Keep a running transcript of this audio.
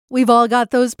We've all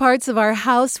got those parts of our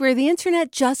house where the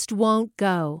internet just won't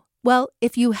go. Well,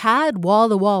 if you had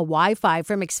wall-to-wall Wi-Fi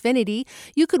from Xfinity,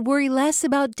 you could worry less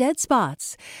about dead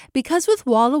spots. Because with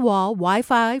wall-to-wall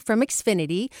Wi-Fi from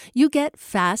Xfinity, you get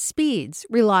fast speeds,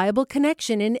 reliable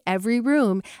connection in every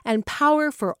room, and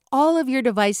power for all of your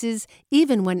devices,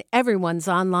 even when everyone's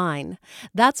online.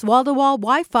 That's wall-to-wall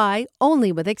Wi-Fi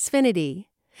only with Xfinity.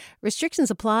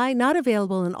 Restrictions apply, not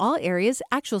available in all areas.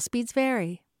 Actual speeds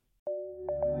vary.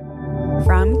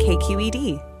 From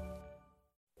KQED.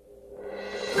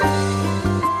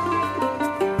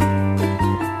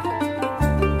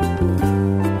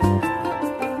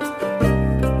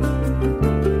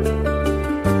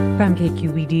 From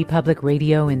KQED Public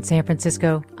Radio in San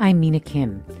Francisco, I'm Mina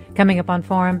Kim. Coming up on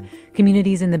Forum,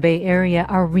 communities in the Bay Area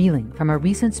are reeling from a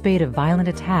recent spate of violent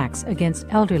attacks against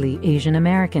elderly Asian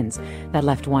Americans that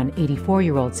left one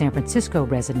 84-year-old San Francisco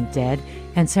resident dead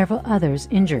and several others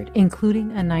injured,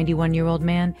 including a 91-year-old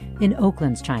man in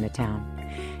Oakland's Chinatown.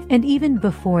 And even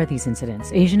before these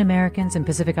incidents, Asian Americans and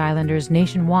Pacific Islanders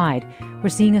nationwide were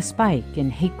seeing a spike in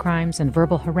hate crimes and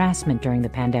verbal harassment during the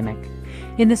pandemic.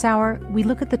 In this hour, we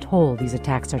look at the toll these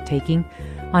attacks are taking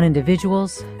on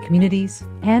individuals, communities,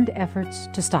 and efforts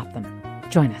to stop them.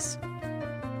 Join us.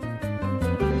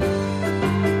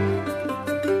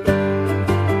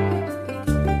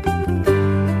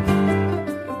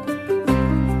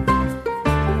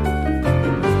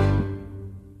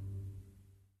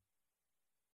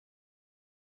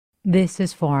 This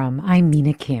is Forum. I'm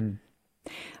Mina Kim.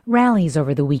 Rallies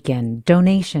over the weekend,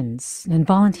 donations, and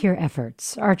volunteer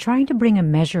efforts are trying to bring a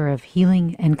measure of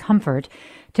healing and comfort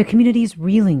to communities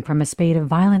reeling from a spate of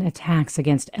violent attacks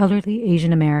against elderly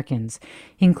Asian Americans,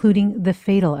 including the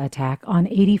fatal attack on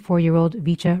 84-year-old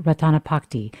Vicha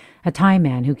Ratanapakdi, a Thai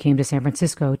man who came to San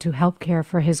Francisco to help care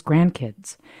for his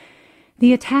grandkids.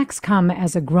 The attacks come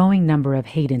as a growing number of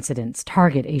hate incidents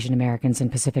target Asian Americans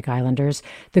and Pacific Islanders.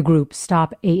 The group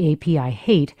Stop AAPI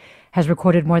Hate has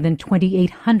recorded more than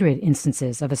 2,800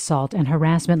 instances of assault and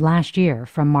harassment last year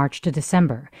from March to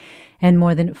December, and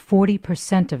more than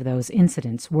 40% of those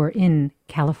incidents were in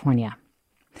California.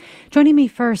 Joining me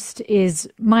first is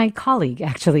my colleague,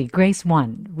 actually, Grace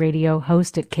One, radio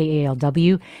host at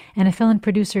KALW and a fill-in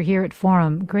producer here at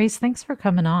Forum. Grace, thanks for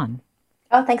coming on.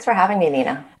 Oh, thanks for having me,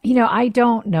 Nina. You know, I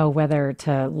don't know whether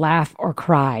to laugh or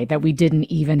cry that we didn't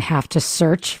even have to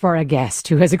search for a guest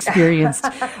who has experienced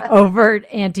overt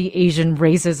anti-Asian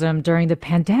racism during the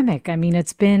pandemic. I mean,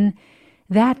 it's been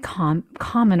that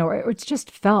common, or it's just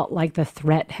felt like the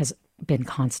threat has been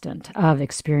constant of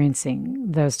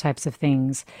experiencing those types of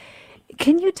things.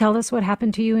 Can you tell us what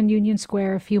happened to you in Union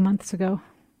Square a few months ago?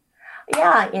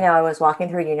 Yeah, I was walking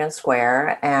through Union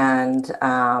Square and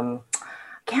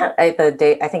I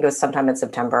think it was sometime in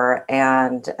September,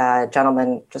 and a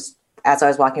gentleman, just as I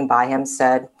was walking by him,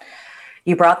 said,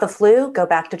 "You brought the flu, go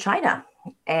back to China."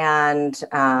 And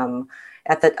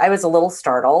I was a little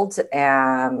startled,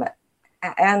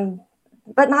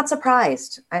 but not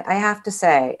surprised. I have to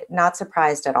say, not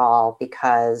surprised at all,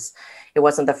 because it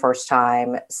wasn't the first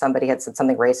time somebody had said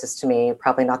something racist to me,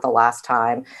 probably not the last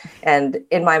time. And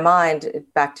in my mind,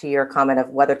 back to your comment of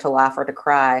whether to laugh or to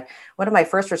cry, one of my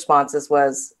first responses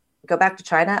was, go back to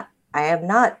China? I am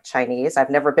not Chinese. I've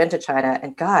never been to China.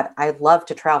 And God, I love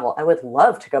to travel. I would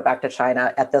love to go back to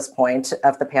China at this point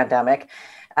of the pandemic.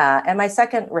 And my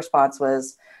second response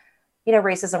was,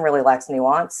 racism really lacks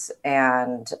nuance,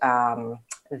 and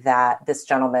that this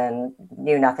gentleman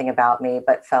knew nothing about me,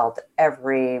 but felt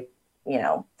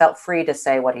free to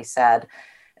say what he said.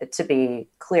 To be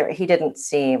clear, he didn't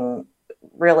seem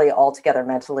really altogether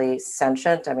mentally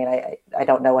sentient. I mean, I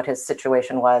don't know what his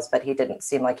situation was, but he didn't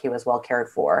seem like he was well cared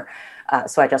for.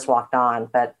 So I just walked on,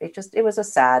 but it was a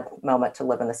sad moment to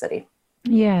live in the city.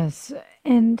 Yes.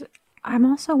 And I'm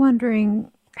also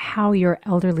wondering how your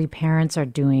elderly parents are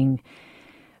doing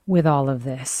with all of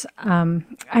this.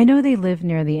 I know they live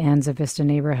near the Anza Vista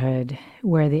neighborhood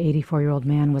where the 84-year-old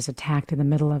man was attacked in the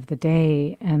middle of the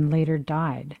day and later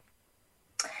died.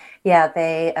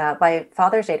 Yeah, my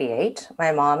father's 88,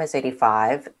 my mom is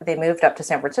 85. They moved up to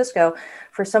San Francisco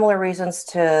for similar reasons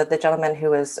to the gentleman who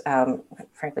was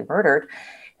frankly murdered,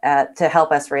 to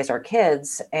help us raise our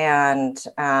kids. And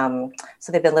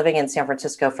so they've been living in San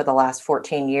Francisco for the last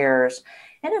 14 years.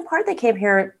 And in part, they came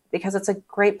here because it's a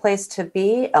great place to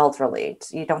be elderly.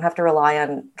 You don't have to rely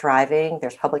on driving.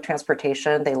 There's public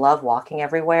transportation. They love walking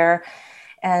everywhere.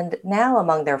 And now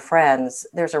among their friends,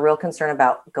 there's a real concern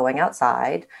about going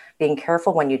outside, being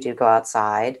careful when you do go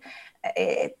outside,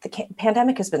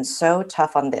 pandemic has been so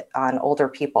tough on older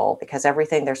people because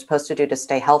everything they're supposed to do to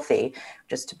stay healthy,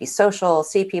 just to be social,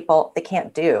 see people, they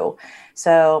can't do.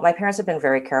 So my parents have been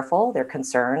very careful. They're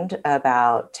concerned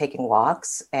about taking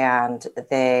walks, and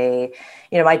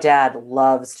my dad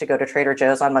loves to go to Trader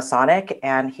Joe's on Masonic,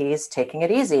 and he's taking it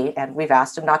easy, and we've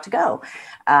asked him not to go.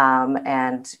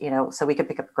 So we could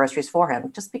pick up groceries for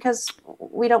him just because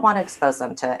we don't want to expose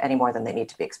them to any more than they need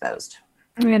to be exposed.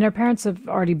 I mean, our parents have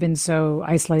already been so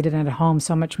isolated and at home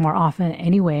so much more often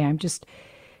anyway. I'm just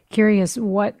curious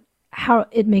how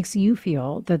it makes you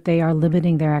feel that they are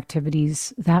limiting their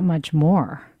activities that much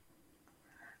more.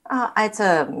 It's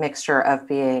a mixture of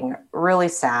being really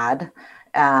sad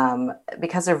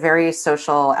because they're very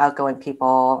social, outgoing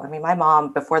people. I mean, my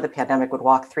mom, before the pandemic, would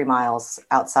walk 3 miles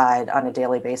outside on a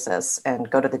daily basis and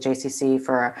go to the JCC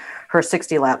for her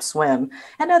 60-lap swim.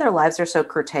 And now their lives are so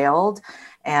curtailed.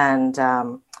 And,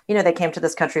 they came to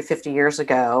this country 50 years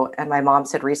ago. And my mom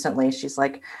said recently, she's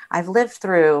like, I've lived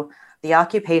through the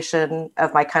occupation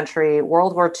of my country,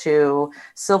 World War II,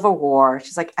 Civil War.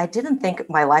 She's like, I didn't think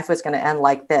my life was going to end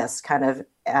like this, kind of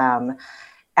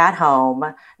at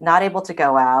home, not able to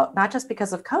go out, not just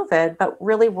because of COVID, but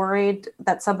really worried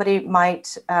that somebody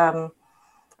might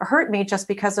hurt me just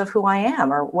because of who I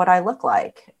am or what I look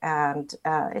like. And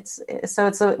it's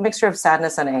a mixture of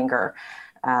sadness and anger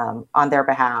on their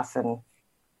behalf. And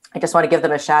I just want to give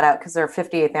them a shout out because their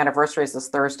 58th anniversary is this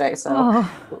Thursday. So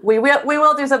we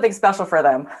will do something special for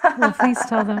them. Well, please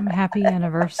tell them happy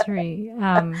anniversary.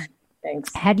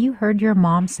 Thanks. Had you heard your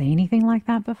mom say anything like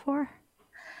that before?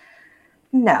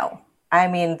 No. I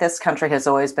mean, this country has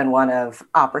always been one of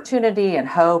opportunity and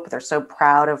hope. They're so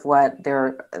proud of what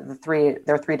their three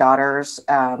daughters,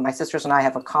 my sisters and I,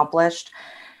 have accomplished.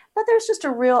 But there's just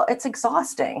it's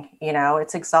exhausting,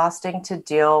 it's exhausting to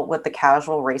deal with the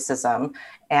casual racism.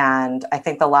 And I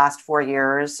think the last 4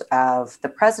 years of the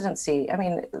presidency, I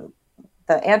mean,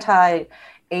 the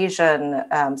anti-Asian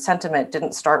sentiment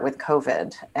didn't start with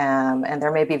COVID. And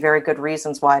there may be very good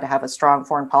reasons why to have a strong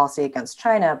foreign policy against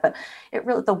China, but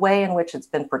the way in which it's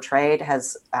been portrayed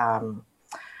has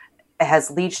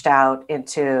leached out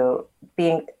into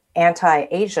being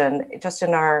anti-Asian just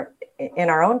in our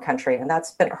own country. And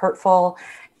that's been hurtful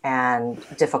and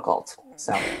difficult.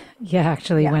 So, yeah,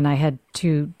 actually, when I had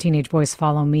 2 teenage boys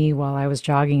follow me while I was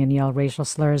jogging and yell racial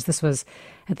slurs, this was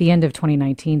at the end of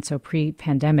 2019. So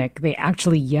pre-pandemic, they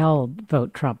actually yelled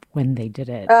 "Vote Trump" when they did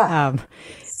it. But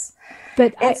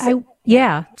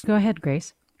go ahead,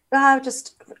 Grace.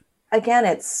 Again,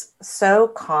 it's so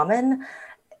common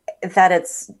that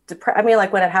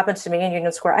like when it happened to me in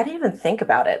Union Square, I didn't even think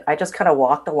about it. I just kind of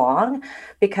walked along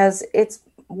because it's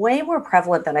way more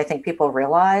prevalent than I think people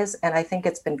realize. And I think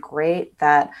it's been great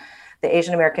that the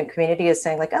Asian American community is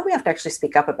saying like, oh, we have to actually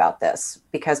speak up about this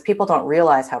because people don't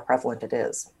realize how prevalent it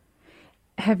is.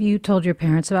 Have you told your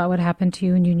parents about what happened to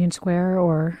you in Union Square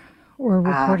or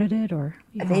reported it? Or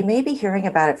They may be hearing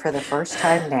about it for the first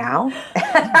time now.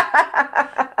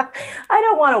 I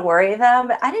don't want to worry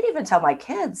them. I didn't even tell my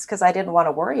kids because I didn't want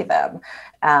to worry them.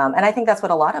 And I think that's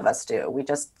what a lot of us do. We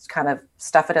just kind of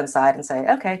stuff it inside and say,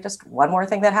 okay, just one more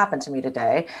thing that happened to me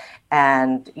today.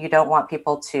 And you don't want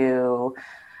people to,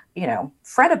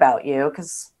 fret about you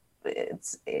because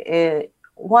I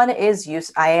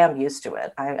am used to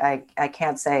it. I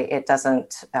can't say it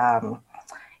doesn't,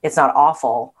 it's not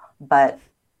awful, but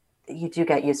you do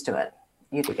get used to it.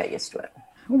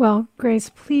 Well, Grace,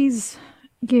 please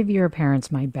give your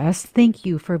parents my best. Thank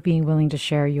you for being willing to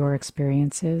share your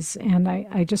experiences. And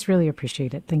I just really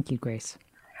appreciate it. Thank you, Grace.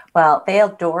 Well, they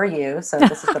adore you. So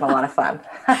this has been a lot of fun.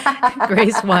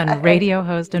 Grace One, radio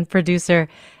host and producer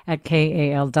at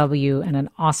KALW and an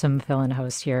awesome fill-in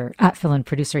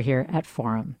producer here at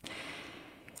Forum.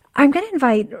 I'm going to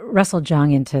invite Russell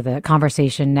Jeung into the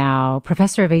conversation now,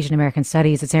 professor of Asian American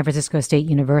Studies at San Francisco State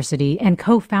University and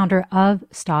co-founder of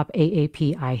Stop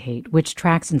AAP I Hate, which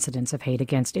tracks incidents of hate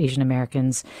against Asian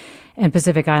Americans and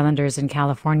Pacific Islanders in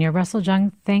California. Russell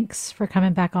Jeung, thanks for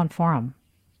coming back on Forum.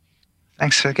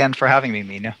 Thanks again for having me,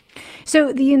 Mina.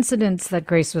 So the incidents that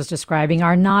Grace was describing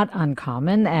are not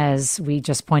uncommon, as we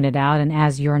just pointed out, and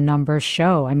as your numbers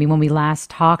show. I mean, when we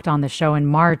last talked on the show in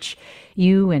March,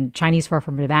 you and Chinese for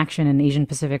Affirmative Action and Asian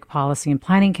Pacific Policy and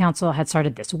Planning Council had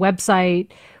started this website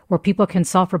where people can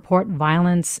self-report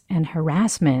violence and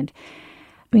harassment.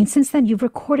 I mean, since then, you've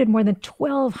recorded more than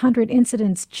 1,200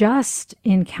 incidents just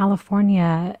in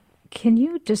California. Can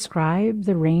you describe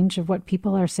the range of what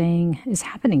people are saying is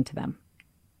happening to them?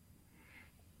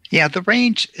 Yeah, the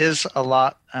range is a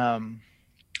lot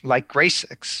like Grace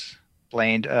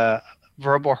explained.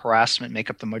 Verbal harassment make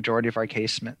up the majority of our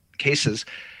cases,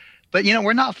 But,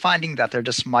 we're not finding that they're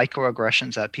just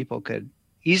microaggressions that people could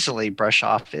easily brush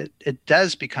off. It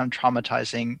does become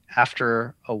traumatizing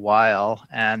after a while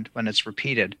and when it's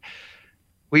repeated.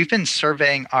 We've been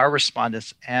surveying our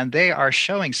respondents, and they are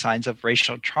showing signs of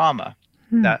racial trauma.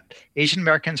 That Asian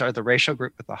Americans are the racial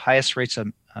group with the highest rates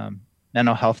of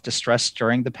mental health distress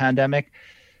during the pandemic.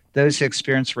 Those who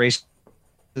experience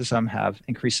racism have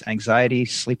increased anxiety,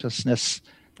 sleeplessness,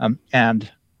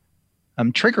 and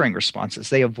triggering responses.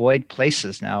 They avoid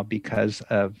places now because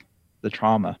of the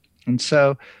trauma. And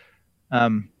so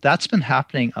that's been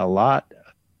happening a lot.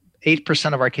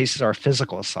 8% of our cases are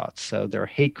physical assaults. So they're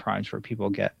hate crimes where people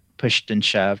get pushed and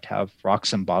shoved, have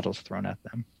rocks and bottles thrown at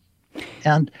them.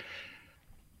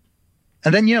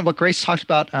 And then, what Grace talked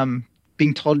about,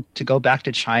 being told to go back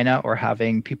to China or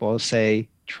having people say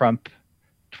Trump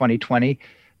 2020,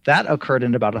 that occurred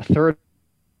in about a third of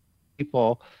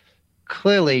people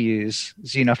clearly use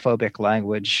xenophobic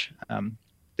language.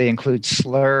 They include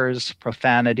slurs,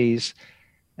 profanities.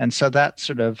 And so that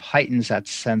sort of heightens that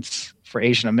sense for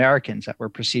Asian Americans that we're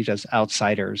perceived as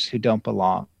outsiders who don't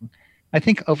belong. I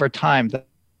think over time,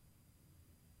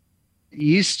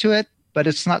 used to it, but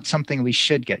it's not something we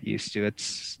should get used to.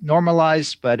 It's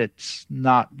normalized, but it's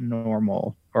not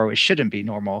normal, or it shouldn't be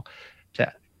normal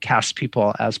to cast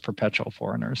people as perpetual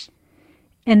foreigners.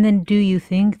 And then do you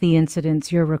think the incidents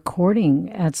you're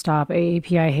recording at Stop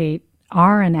AAPI Hate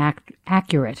are an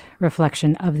accurate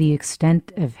reflection of the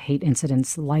extent of hate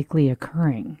incidents likely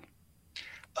occurring?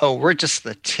 Oh, we're just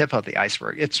the tip of the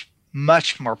iceberg. It's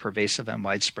much more pervasive and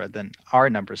widespread than our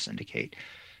numbers indicate.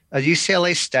 A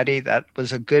UCLA study that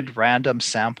was a good random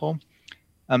sample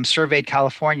surveyed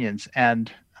Californians,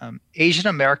 and Asian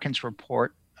Americans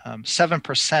report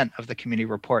 7% of the community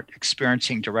report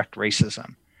experiencing direct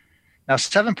racism. Now,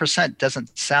 7%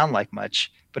 doesn't sound like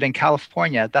much, but in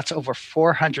California, that's over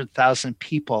 400,000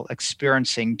 people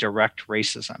experiencing direct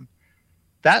racism.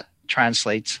 That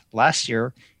translates, last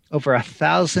year, over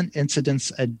 1,000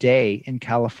 incidents a day in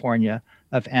California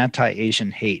of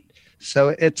anti-Asian hate.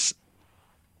 So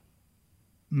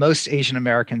most Asian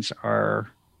Americans are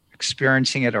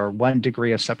experiencing it, or one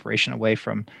degree of separation away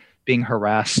from being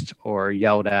harassed or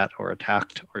yelled at or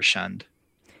attacked or shunned.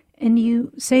 And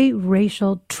you say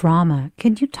racial trauma.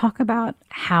 Can you talk about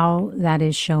how that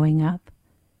is showing up?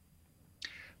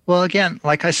 Well, again,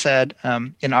 like I said,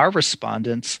 in our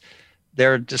respondents,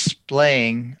 they're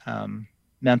displaying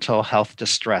mental health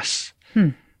distress.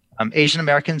 Asian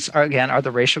Americans are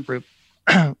the racial group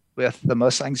with the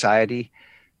most anxiety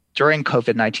during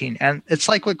COVID-19. And it's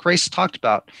like what Grace talked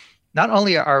about. Not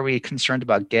only are we concerned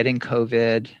about getting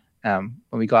COVID when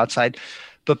we go outside,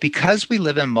 but because we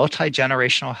live in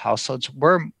multi-generational households,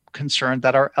 we're concerned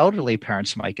that our elderly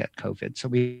parents might get COVID. So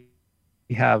we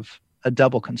have a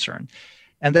double concern.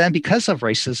 And then because of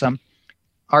racism,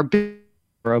 our businesses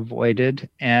are avoided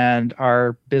and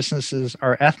our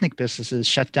ethnic businesses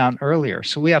shut down earlier.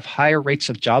 So we have higher rates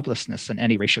of joblessness than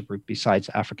any racial group besides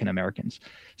African Americans.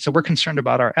 So we're concerned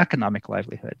about our economic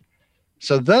livelihood.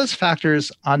 So those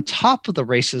factors on top of the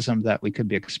racism that we could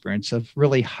be experiencing have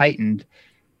really heightened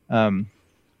the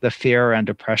fear and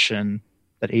depression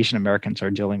that Asian Americans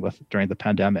are dealing with during the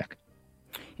pandemic.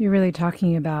 You're really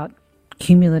talking about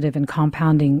cumulative and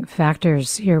compounding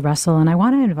factors here, Russell, and I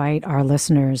want to invite our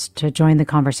listeners to join the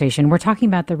conversation. We're talking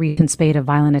about the recent spate of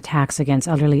violent attacks against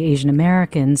elderly Asian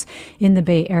Americans in the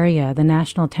Bay Area, the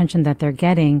national attention that they're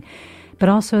getting, but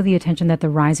also the attention that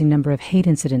the rising number of hate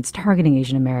incidents targeting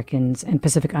Asian Americans and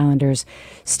Pacific Islanders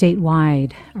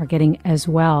statewide are getting as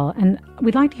well. And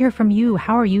we'd like to hear from you.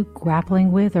 How are you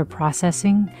grappling with or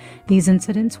processing these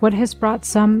incidents? What has brought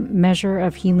some measure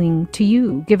of healing to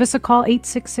you? Give us a call,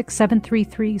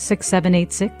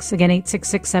 866-733-6786. Again,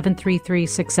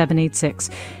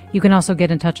 866-733-6786. You can also get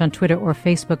in touch on Twitter or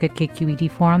Facebook at KQED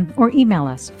Forum, or email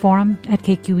us,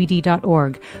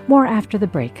 forum@kqed.org. More after the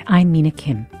break. I'm Mina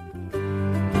Kim.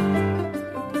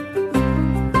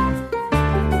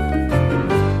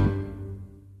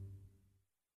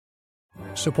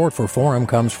 Support for Forum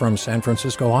comes from San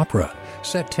Francisco Opera.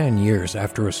 Set 10 years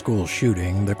after a school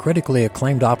shooting, the critically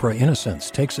acclaimed opera Innocence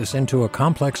takes us into a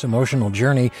complex emotional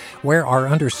journey where our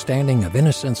understanding of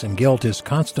innocence and guilt is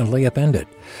constantly upended.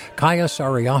 Kaya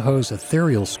Sariaho's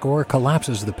ethereal score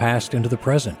collapses the past into the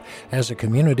present as a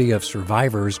community of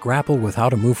survivors grapple with how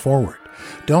to move forward.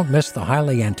 Don't miss the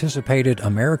highly anticipated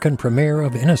American premiere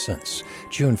of Innocence,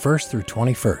 June 1st through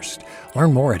 21st.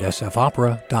 Learn more at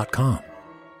sfopera.com.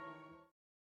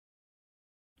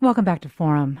 Welcome back to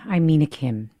Forum. I'm Mina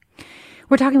Kim.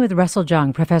 We're talking with Russell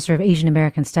Jeung, professor of Asian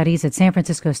American Studies at San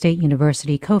Francisco State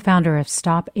University, co-founder of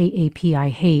Stop AAPI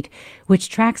Hate, which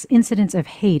tracks incidents of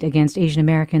hate against Asian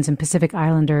Americans and Pacific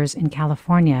Islanders in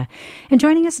California. And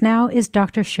joining us now is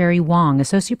Dr. Sherry Wang,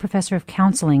 associate professor of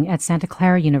counseling at Santa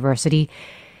Clara University.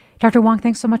 Dr. Wang,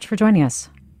 thanks so much for joining us.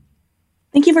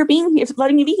 Thank you for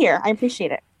letting me be here. I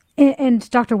appreciate it. And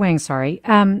Dr. Wang,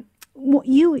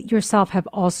 you yourself have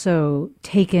also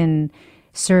taken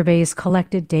surveys,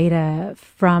 collected data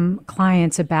from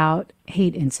clients about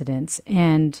hate incidents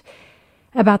and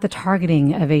about the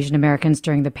targeting of Asian Americans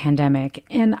during the pandemic.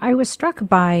 And I was struck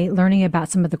by learning about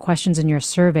some of the questions in your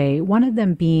survey, one of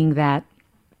them being that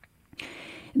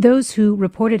those who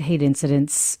reported hate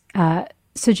incidents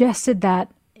suggested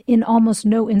that in almost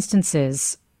no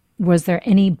instances was there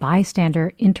any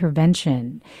bystander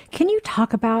intervention. Can you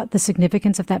talk about the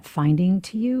significance of that finding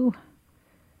to you?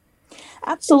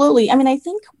 Absolutely. I mean, I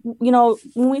think,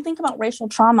 when we think about racial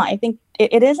trauma, I think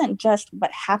it isn't just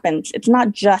what happens. It's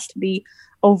not just the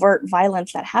overt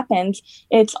violence that happens.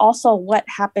 It's also what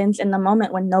happens in the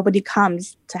moment when nobody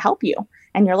comes to help you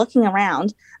and you're looking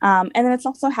around. And then it's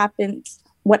also happens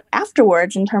what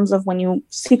afterwards in terms of when you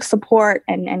seek support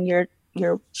and you're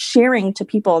sharing to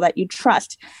people that you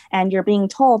trust and you're being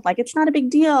told like, it's not a big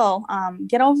deal,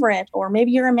 get over it, or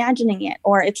maybe you're imagining it,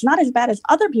 or it's not as bad as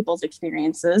other people's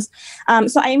experiences.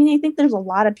 So, I mean, I think there's a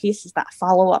lot of pieces that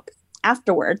follow up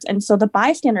afterwards. And so the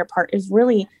bystander part is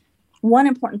really one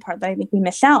important part that I think we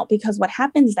miss out, because what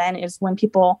happens then is when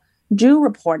people do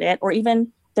report it, or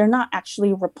even they're not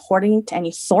actually reporting to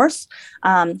any source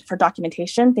for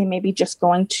documentation. They may be just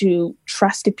going to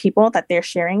trusted people that they're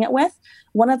sharing it with.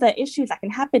 One of the issues that can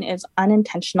happen is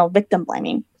unintentional victim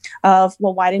blaming of,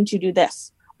 well, why didn't you do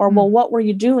this? Or, well, what were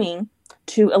you doing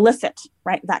to elicit,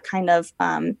 right, that kind of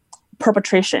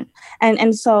perpetration?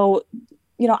 And so,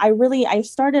 I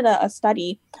started a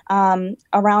study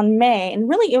around May, and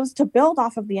really it was to build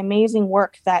off of the amazing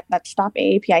work that Stop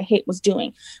AAPI Hate was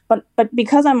doing. But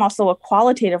because I'm also a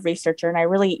qualitative researcher, and I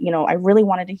really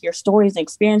wanted to hear stories and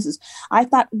experiences, I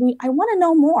thought I want to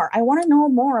know more. I want to know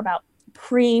more about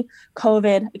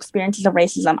pre-COVID experiences of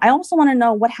racism. I also want to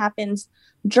know what happens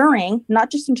during,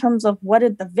 not just in terms of what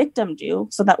did the victim do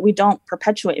so that we don't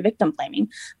perpetuate victim blaming,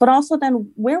 but also then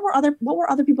what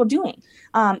were other people doing?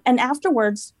 And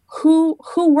afterwards, who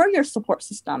were your support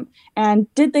system? And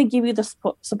did they give you the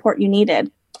support you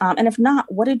needed? And if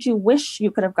not, what did you wish you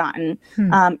could have gotten?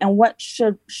 And what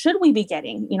should we be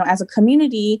getting, as a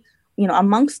community,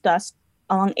 amongst us,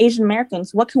 among Asian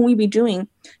Americans, what can we be doing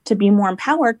to be more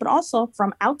empowered, but also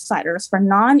from outsiders, for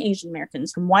non-Asian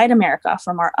Americans, from white America,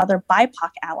 from our other BIPOC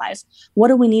allies? What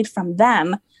do we need from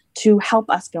them to help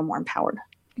us feel more empowered?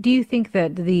 Do you think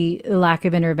that the lack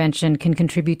of intervention can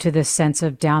contribute to this sense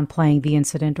of downplaying the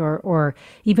incident, or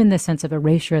even the sense of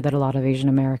erasure that a lot of Asian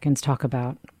Americans talk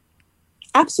about?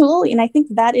 Absolutely. And I think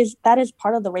that is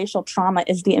part of the racial trauma,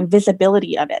 is the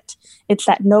invisibility of it. It's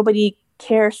that nobody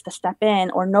cares to step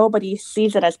in, or nobody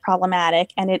sees it as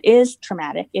problematic. And it is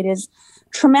traumatic. It is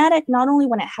traumatic not only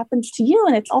when it happens to you,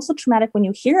 and it's also traumatic when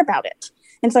you hear about it.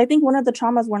 And so I think one of the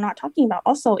traumas we're not talking about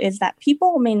also is that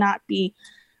people may not be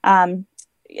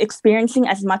experiencing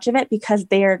as much of it because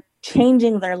they're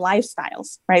changing their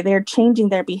lifestyles, right? They're changing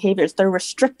their behaviors. They're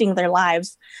restricting their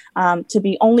lives to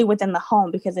be only within the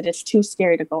home because it is too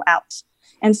scary to go out.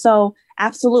 And so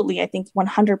absolutely, I think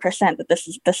 100% that this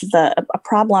is a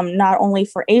problem not only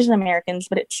for Asian Americans,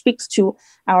 but it speaks to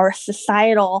our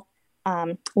societal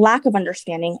lack of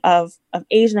understanding of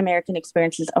Asian American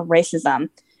experiences of racism,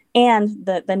 and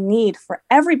the need for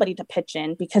everybody to pitch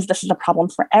in, because this is a problem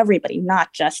for everybody,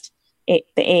 not just the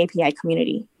AAPI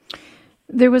community.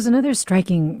 There was another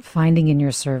striking finding in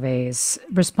your surveys.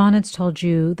 Respondents told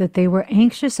you that they were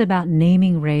anxious about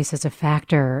naming race as a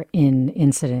factor in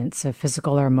incidents of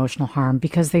physical or emotional harm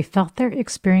because they felt their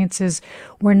experiences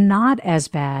were not as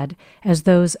bad as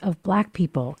those of Black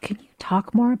people. Can you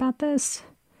talk more about this?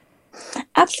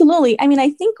 Absolutely. I mean,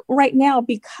 I think right now,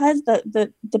 because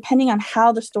the depending on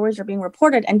how the stories are being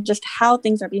reported and just how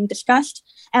things are being discussed,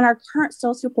 and our current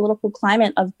sociopolitical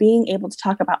climate of being able to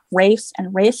talk about race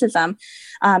and racism,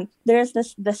 there's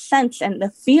the sense and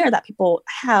the fear that people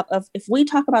have of, if we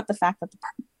talk about the fact that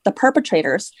the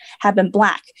perpetrators have been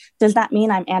Black, does that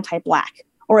mean I'm anti-Black?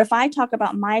 Or if I talk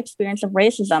about my experience of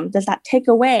racism, does that take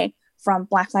away from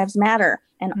Black Lives Matter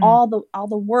and all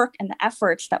the work and the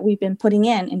efforts that we've been putting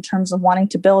in terms of wanting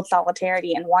to build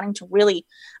solidarity and wanting to really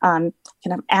kind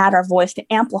of add our voice to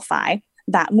amplify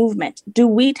that movement? Do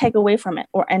we take away from it,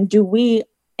 and do we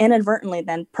inadvertently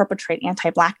then perpetrate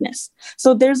anti-Blackness?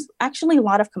 So there's actually a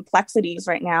lot of complexities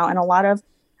right now, and a lot of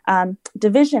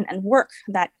division and work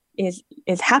that is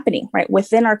happening right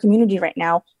within our community right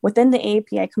now, within the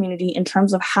AAPI community, in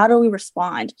terms of how do we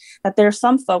respond. That there are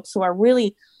some folks who are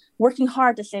really working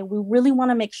hard to say, we really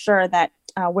want to make sure that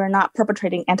we're not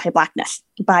perpetrating anti-Blackness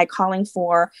by calling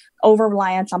for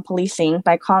over-reliance on policing,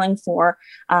 by calling for,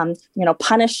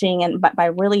 punishing, and by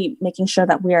really making sure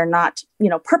that we are not,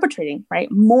 perpetrating,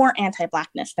 right, more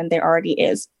anti-Blackness than there already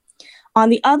is. On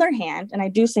the other hand, and I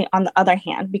do say on the other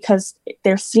hand, because it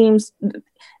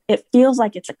feels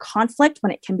like it's a conflict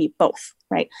when it can be both,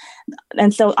 right?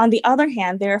 And so on the other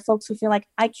hand, there are folks who feel like,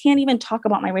 I can't even talk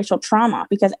about my racial trauma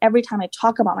because every time I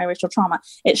talk about my racial trauma,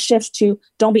 it shifts to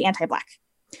don't be anti-Black.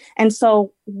 And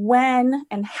so when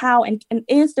and how, and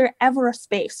is there ever a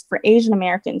space for Asian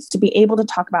Americans to be able to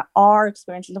talk about our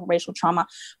experiences of racial trauma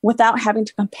without having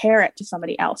to compare it to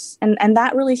somebody else? And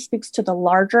that really speaks to the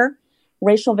larger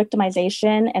racial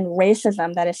victimization and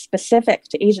racism that is specific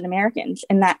to Asian Americans,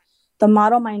 in that the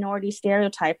model minority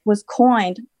stereotype was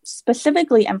coined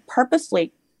specifically and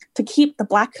purposely to keep the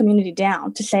Black community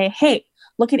down, to say, hey,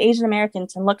 look at Asian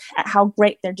Americans and look at how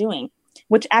great they're doing,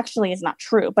 which actually is not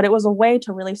true. But it was a way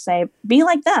to really say, be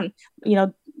like them.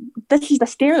 This is the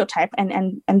stereotype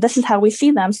and this is how we see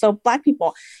them. So Black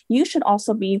people, you should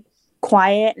also be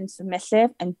quiet and submissive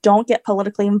and don't get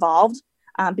politically involved,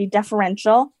 be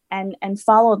deferential, and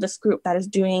follow this group that is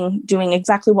doing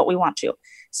exactly what we want to.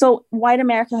 So white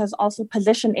America has also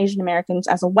positioned Asian Americans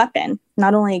as a weapon,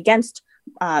 not only against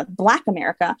Black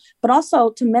America, but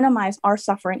also to minimize our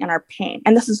suffering and our pain.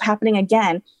 And this is happening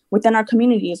again within our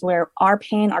communities where our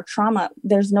pain, our trauma,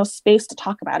 there's no space to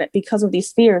talk about it because of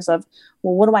these fears of,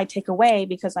 well, what do I take away?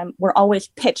 Because we're always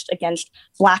pitched against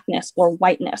Blackness or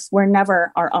whiteness. We're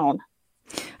never our own.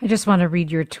 I just want to read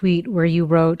your tweet where you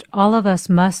wrote, all of us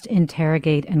must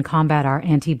interrogate and combat our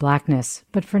anti-Blackness.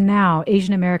 But for now,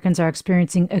 Asian Americans are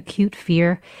experiencing acute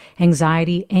fear,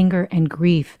 anxiety, anger, and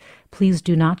grief. Please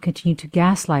do not continue to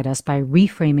gaslight us by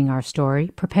reframing our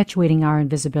story, perpetuating our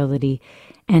invisibility,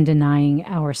 and denying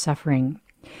our suffering.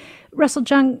 Russell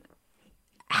Jeung,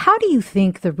 how do you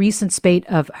think the recent spate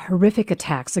of horrific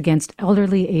attacks against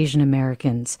elderly Asian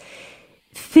Americans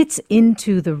fits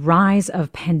into the rise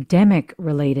of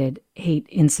pandemic-related hate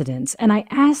incidents? And I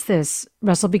ask this,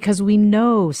 Russell, because we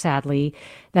know, sadly,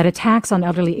 that attacks on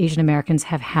elderly Asian Americans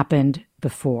have happened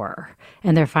before,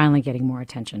 and they're finally getting more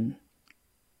attention.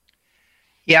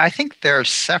 Yeah, I think they're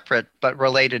separate but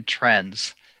related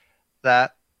trends.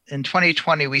 That in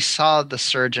 2020, we saw the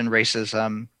surge in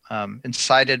racism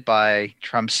incited by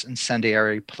Trump's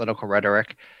incendiary political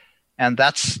rhetoric. And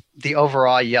that's the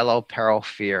overall yellow peril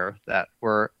fear that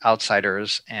we're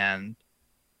outsiders and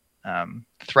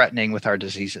threatening with our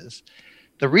diseases.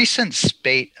 The recent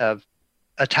spate of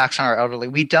attacks on our elderly,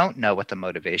 we don't know what the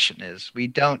motivation is.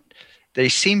 They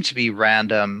seem to be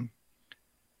random,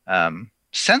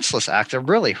 senseless acts. They're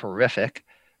really horrific.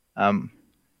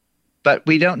 But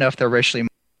we don't know if they're racially.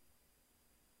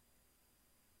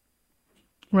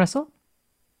 Russell?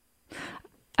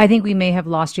 I think we may have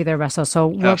lost you there, Russell. So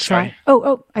we'll try.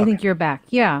 I think you're back.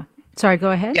 Yeah. Sorry,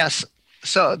 go ahead. Yes.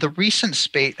 So the recent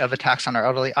spate of attacks on our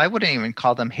elderly, I wouldn't even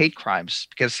call them hate crimes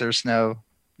because there's no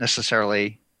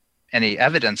necessarily any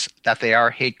evidence that they are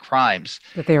hate crimes.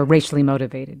 That they are racially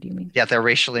motivated, you mean? Yeah, they're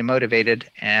racially motivated.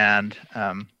 And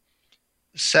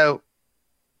so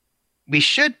we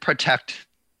should protect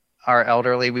our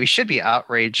elderly. We should be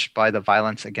outraged by the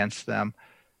violence against them.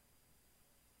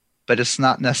 But it's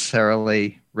not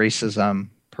necessarily racism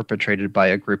perpetrated by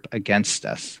a group against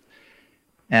us.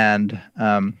 And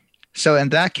so in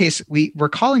that case, we're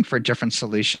calling for different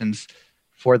solutions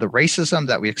for the racism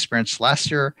that we experienced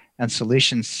last year and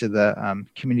solutions to the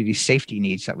community safety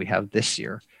needs that we have this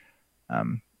year.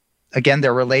 Again,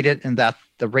 they're related in that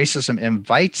the racism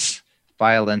invites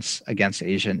violence against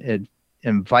Asian. It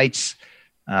invites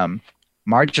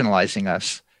marginalizing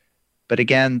us. But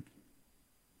again,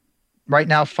 right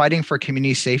now, fighting for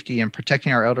community safety and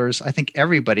protecting our elders, I think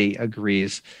everybody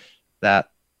agrees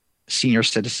that senior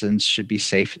citizens should be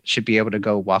safe, should be able to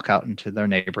go walk out into their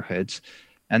neighborhoods.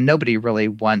 And nobody really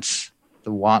wants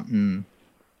the wanton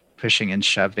pushing and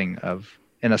shoving of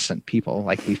innocent people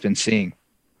like we've been seeing.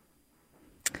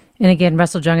 And again,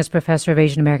 Russell Jeung is professor of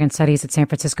Asian American Studies at San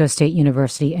Francisco State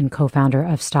University and co-founder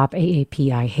of Stop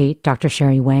AAPI Hate. Dr.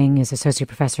 Sherry Wang is associate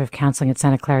professor of counseling at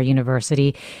Santa Clara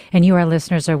University. And you, our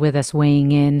listeners, are with us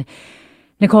weighing in.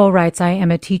 Nicole writes, I am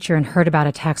a teacher and heard about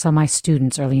attacks on my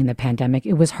students early in the pandemic.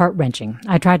 It was heart-wrenching.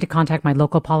 I tried to contact my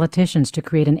local politicians to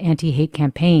create an anti-hate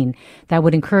campaign that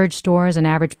would encourage stores and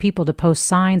average people to post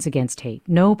signs against hate.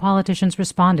 No politicians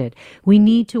responded. We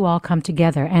need to all come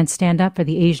together and stand up for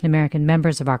the Asian American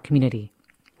members of our community.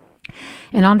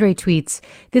 And Andre tweets,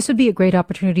 this would be a great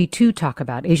opportunity to talk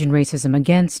about Asian racism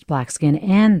against Black skin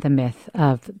and the myth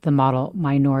of the model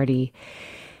minority.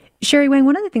 Sherry Wang,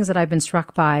 one of the things that I've been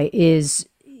struck by is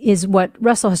what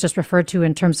Russell has just referred to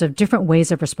in terms of different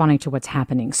ways of responding to what's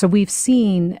happening. So we've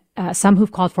seen some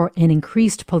who've called for an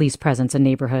increased police presence in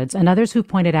neighborhoods, and others who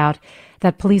pointed out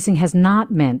that policing has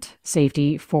not meant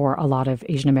safety for a lot of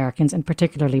Asian Americans, and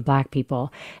particularly Black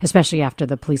people, especially after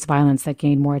the police violence that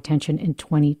gained more attention in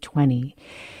 2020.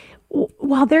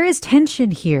 While there is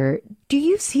tension here, do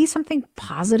you see something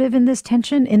positive in this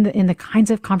tension, in the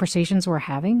kinds of conversations we're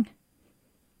having?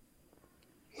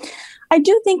 I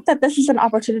do think that this is an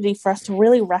opportunity for us to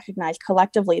really recognize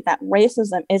collectively that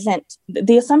racism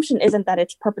the assumption isn't that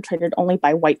it's perpetrated only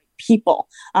by white people,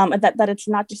 that it's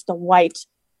not just a white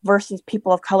versus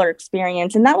people of color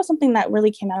experience. And that was something that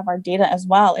really came out of our data as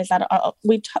well, is that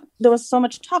there was so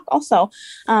much talk also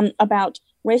about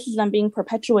racism being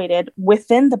perpetuated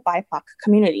within the BIPOC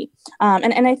community.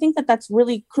 And I think that that's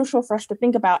really crucial for us to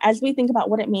think about as we think about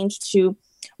what it means to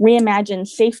reimagine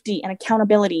safety and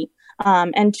accountability,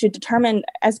 and to determine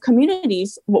as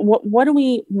communities, what do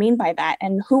we mean by that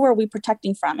and who are we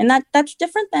protecting from? And that's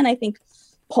different than, I think,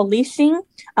 policing,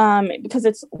 because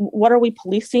it's what are we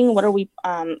policing? What are we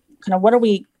kind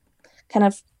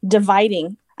of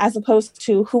dividing, as opposed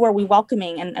to who are we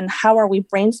welcoming and how are we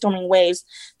brainstorming ways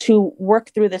to work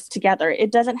through this together?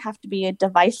 It doesn't have to be a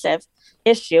divisive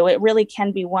issue. It really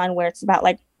can be one where it's about,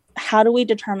 like, how do we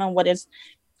determine what is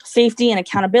safety and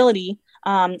accountability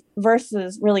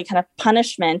versus really kind of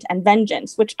punishment and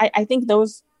vengeance, which I think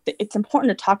it's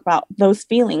important to talk about those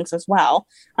feelings as well,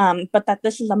 but that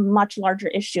this is a much larger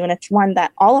issue, and it's one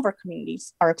that all of our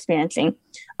communities are experiencing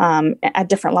at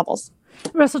different levels.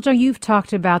 Russell Chung, you've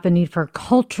talked about the need for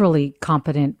culturally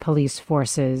competent police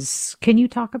forces. Can you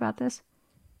talk about this?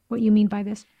 What you mean by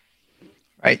this?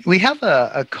 Right. We have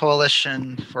a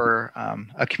coalition for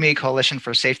a community coalition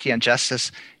for safety and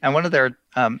justice, and one of their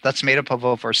that's made up of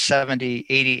over 70,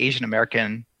 80 Asian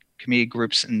American community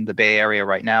groups in the Bay Area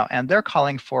right now, and they're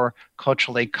calling for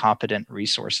culturally competent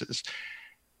resources.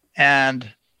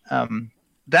 And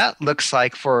that looks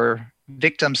like, for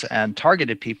victims and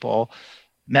targeted people,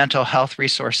 mental health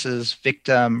resources,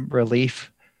 victim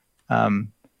relief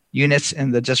units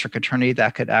in the district attorney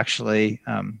that could actually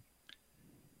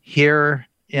hear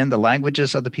in the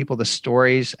languages of the people the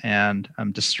stories and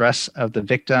distress of the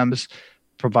victims,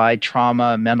 provide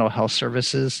trauma, mental health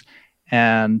services,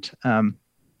 and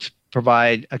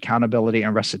provide accountability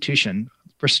and restitution.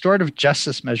 Restorative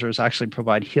justice measures actually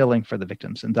provide healing for the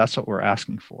victims, and that's what we're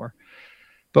asking for.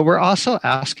 But we're also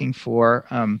asking for,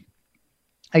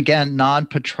 again,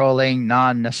 non-patrolling,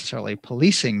 non-necessarily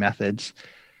policing methods,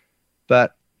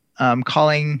 but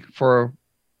calling for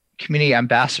community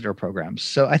ambassador programs.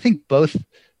 So I think both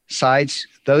sides,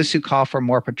 those who call for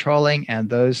more patrolling and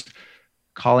those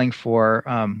calling for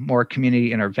more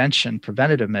community intervention,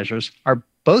 preventative measures,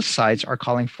 both sides are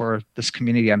calling for this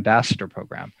community ambassador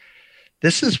program.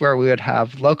 This is where we would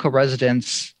have local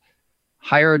residents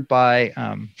hired by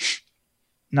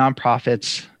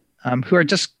nonprofits who are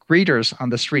just greeters on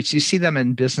the streets. You see them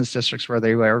in business districts where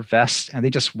they wear vests and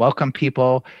they just welcome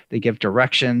people. They give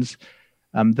directions.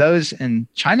 Those in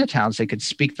Chinatowns, they could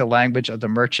speak the language of the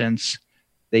merchants.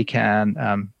 They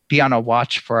can be on a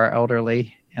watch for our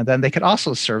elderly. And then they could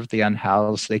also serve the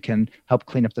unhoused. They can help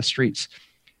clean up the streets.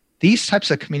 These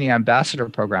types of community ambassador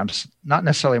programs, not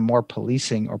necessarily more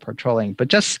policing or patrolling, but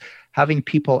just having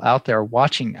people out there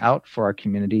watching out for our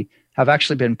community, have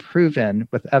actually been proven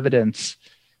with evidence,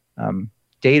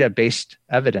 data-based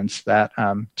evidence, that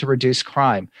to reduce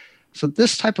crime. So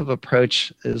this type of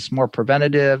approach is more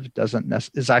preventative,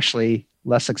 is actually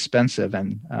less expensive,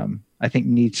 and I think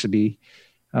needs to be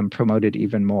promoted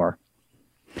even more.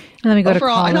 Let me go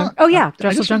overall, to caller. Oh yeah,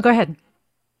 Russell Chung, go ahead.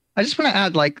 I just want to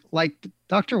add, like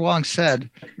Dr. Wong said,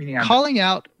 calling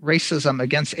out racism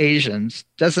against Asians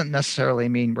doesn't necessarily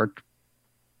mean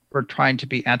we're trying to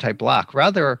be anti-Black.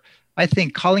 Rather, I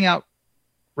think calling out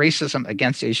racism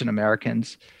against Asian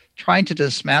Americans, trying to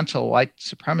dismantle white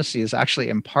supremacy, is actually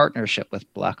in partnership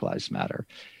with Black Lives Matter.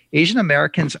 Asian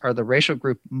Americans are the racial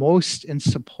group most in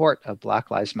support of Black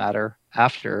Lives Matter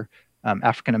after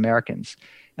African Americans.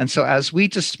 And so as we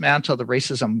dismantle the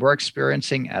racism we're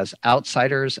experiencing as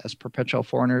outsiders, as perpetual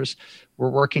foreigners, we're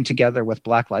working together with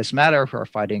Black Lives Matter, who are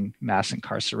fighting mass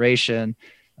incarceration.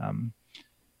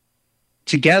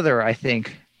 Together, I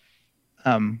think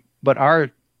what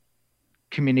our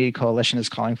community coalition is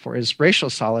calling for is racial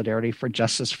solidarity for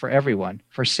justice for everyone,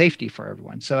 for safety for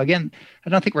everyone. So again, I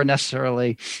don't think we're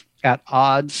necessarily at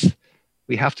odds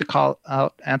We have to call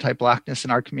out anti-Blackness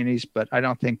in our communities, but I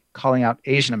don't think calling out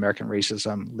Asian American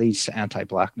racism leads to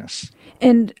anti-Blackness.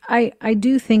 And I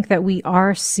do think that we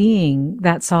are seeing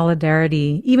that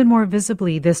solidarity even more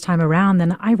visibly this time around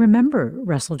than I remember,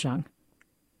 Russell Jeung.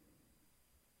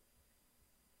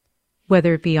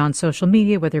 Whether it be on social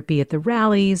media, whether it be at the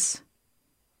rallies.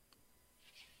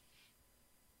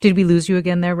 Did we lose you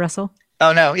again there, Russell?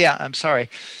 Oh, no. Yeah, I'm sorry.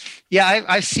 Yeah,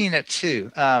 I've seen it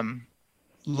too.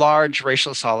 Large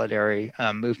racial solidarity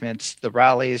movements. The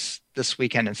rallies this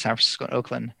weekend in San Francisco and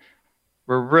Oakland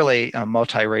were really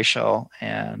multiracial.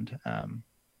 And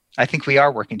I think we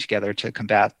are working together to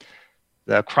combat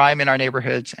the crime in our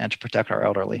neighborhoods and to protect our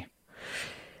elderly.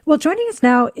 Well, joining us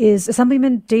now is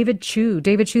Assemblyman David Chiu.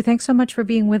 David Chiu, thanks so much for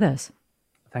being with us.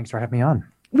 Thanks for having me on.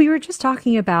 We were just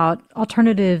talking about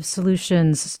alternative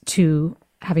solutions to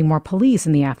having more police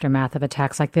in the aftermath of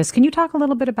attacks like this. Can you talk a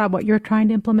little bit about what you're trying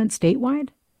to implement statewide?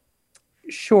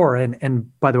 Sure.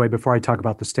 And by the way, before I talk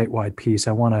about the statewide piece,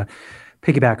 I want to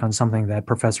piggyback on something that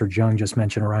Professor Jeung just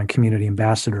mentioned around community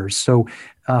ambassadors. So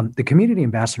the community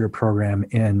ambassador program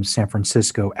in San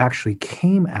Francisco actually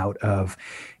came out of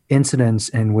incidents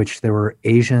in which there were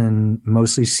Asian,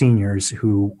 mostly seniors,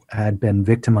 who had been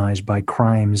victimized by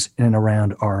crimes in and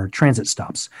around our transit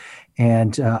stops.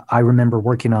 And I remember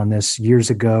working on this years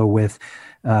ago with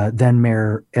then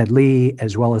Mayor Ed Lee,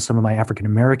 as well as some of my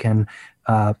African-American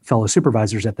fellow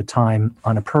supervisors at the time,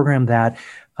 on a program that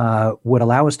would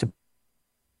allow us to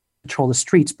patrol the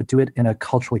streets, but do it in a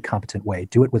culturally competent way.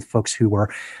 Do it with folks who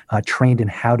were trained in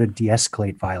how to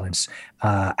de-escalate violence,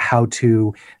 how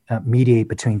to mediate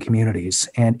between communities.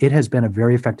 And it has been a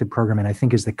very effective program, and I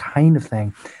think is the kind of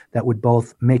thing that would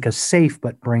both make us safe,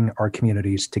 but bring our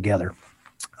communities together.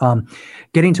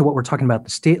 Getting to what we're talking about at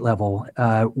the state level,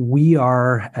 we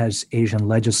are, as Asian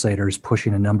legislators,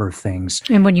 pushing a number of things.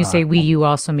 And when you say we, you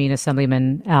also mean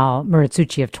Assemblyman Al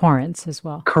Muratsuchi of Torrance as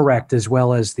well. Correct, as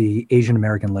well as the Asian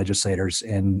American legislators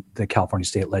in the California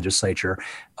State Legislature.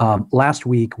 Last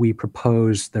week, we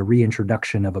proposed the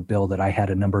reintroduction of a bill that I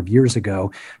had a number of years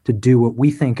ago to do what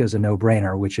we think is a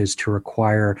no-brainer, which is to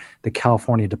require the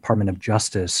California Department of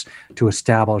Justice to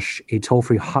establish a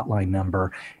toll-free hotline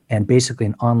number and basically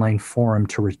an online forum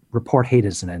to report hate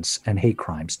incidents and hate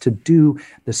crimes, to do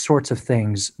the sorts of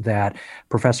things that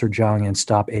Professor Jeung and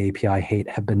Stop AAPI Hate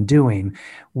have been doing.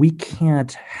 We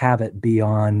can't have it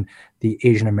beyond the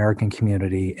Asian American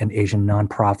community and Asian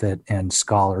nonprofit and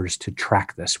scholars to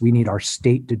track this. We need our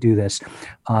state to do this.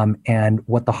 And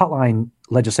what the hotline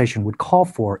legislation would call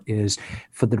for is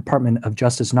for the Department of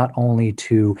Justice not only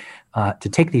to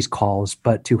take these calls,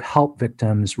 but to help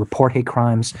victims report hate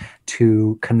crimes,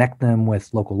 to connect them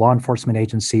with local law enforcement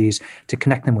agencies, to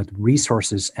connect them with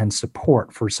resources and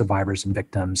support for survivors and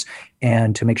victims,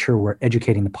 and to make sure we're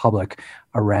educating the public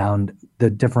around the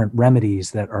different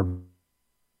remedies that are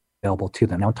available to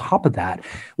them. Now, on top of that,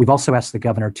 we've also asked the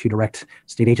governor to direct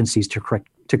state agencies to create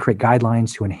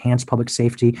guidelines to enhance public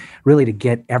safety, really to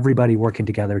get everybody working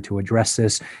together to address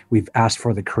this. We've asked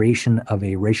for the creation of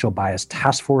a racial bias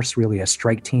task force, really a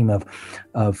strike team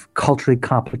of culturally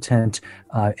competent,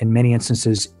 in many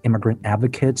instances, immigrant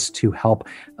advocates to help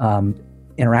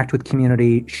interact with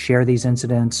community, share these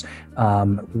incidents,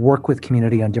 work with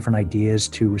community on different ideas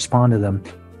to respond to them.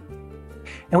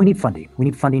 And we need funding. We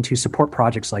need funding to support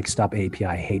projects like Stop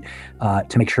AAPI Hate,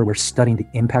 to make sure we're studying the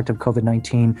impact of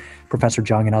COVID-19. Professor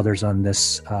Jeung and others on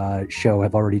this show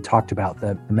have already talked about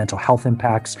the mental health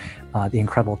impacts, the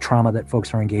incredible trauma that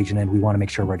folks are engaging in. We want to make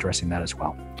sure we're addressing that as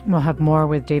well. We'll have more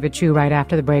with David Chiu right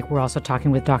after the break. We're also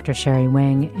talking with Dr. Sherry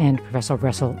Wang and Professor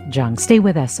Russell Jeung. Stay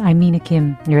with us. I'm Mina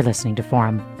Kim. You're listening to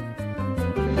Forum.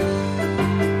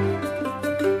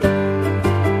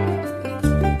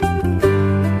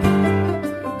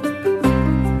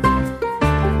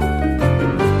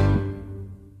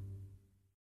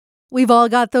 We've all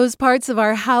got those parts of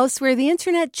our house where the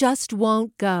internet just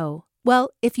won't go.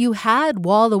 Well, if you had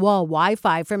wall-to-wall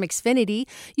Wi-Fi from Xfinity,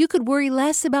 you could worry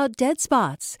less about dead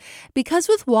spots. Because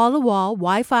with wall-to-wall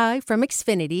Wi-Fi from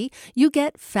Xfinity, you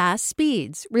get fast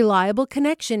speeds, reliable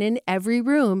connection in every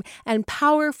room, and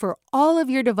power for all of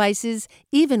your devices,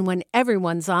 even when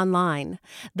everyone's online.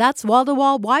 That's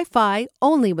wall-to-wall Wi-Fi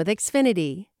only with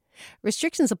Xfinity.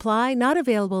 Restrictions apply, not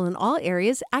available in all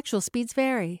areas. Actual speeds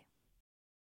vary.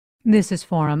 This is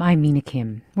Forum. I'm Mina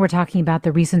Kim. We're talking about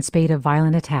the recent spate of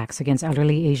violent attacks against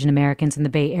elderly Asian Americans in the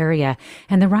Bay Area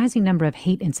and the rising number of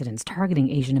hate incidents targeting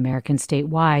Asian Americans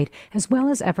statewide, as well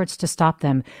as efforts to stop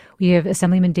them. We have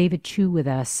Assemblyman David Chiu with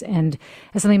us. And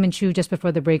Assemblyman Chiu, just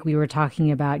before the break, we were talking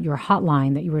about your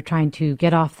hotline that you were trying to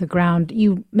get off the ground.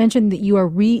 You mentioned that you are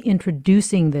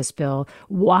reintroducing this bill.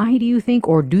 Why do you think,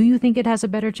 or do you think it has a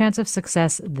better chance of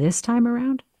success this time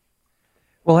around?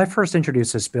 Well, I first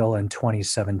introduced this bill in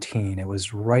 2017. It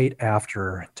was right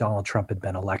after Donald Trump had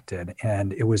been elected,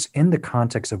 and it was in the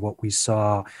context of what we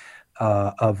saw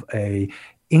of a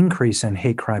increase in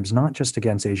hate crimes, not just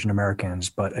against Asian Americans,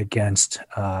 but against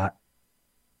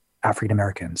African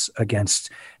Americans, against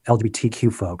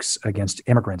LGBTQ folks, against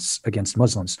immigrants, against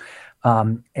Muslims.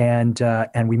 And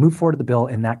we moved forward to the bill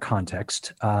in that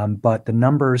context. But the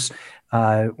numbers,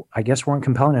 I guess, weren't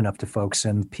compelling enough to folks,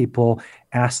 and people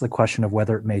asked the question of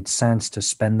whether it made sense to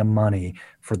spend the money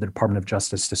for the Department of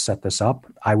Justice to set this up.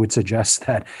 I would suggest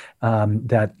that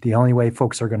that the only way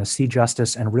folks are going to see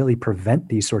justice and really prevent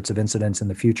these sorts of incidents in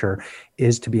the future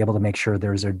is to be able to make sure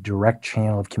there's a direct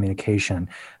channel of communication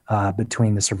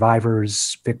between the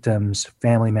survivors, victims,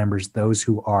 family members, those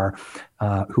who are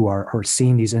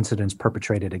seeing these incidents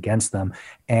perpetrated against them,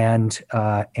 and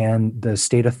the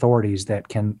state authorities that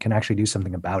can actually do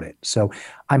something about it. So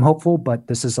I'm hopeful, but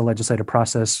this is a legislative process.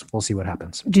 We'll see what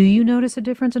happens. Do you notice a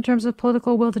difference in terms of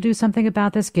political will to do something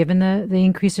about this, given the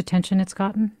increased attention it's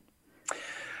gotten?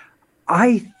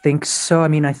 I think so. I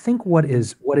mean, I think what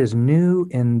is new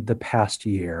in the past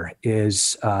year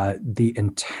is the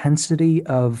intensity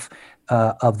of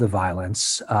the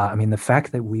violence. I mean, the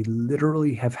fact that we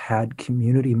literally have had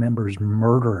community members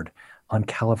murdered on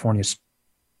California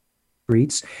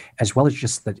streets, as well as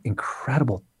just the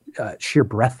incredible sheer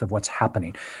breadth of what's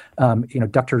happening.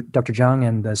 Dr. Jung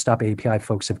and the Stop AAPI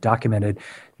folks have documented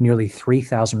nearly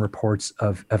 3,000 reports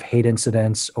of hate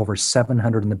incidents, over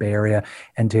 700 in the Bay Area.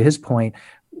 And to his point,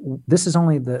 this is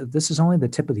only the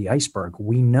tip of the iceberg.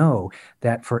 We know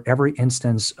that for every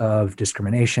instance of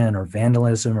discrimination or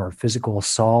vandalism or physical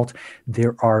assault,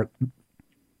 there are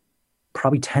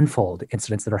probably tenfold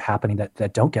incidents that are happening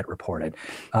that don't get reported.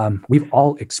 We've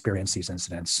all experienced these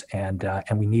incidents, and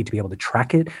we need to be able to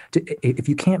track it. If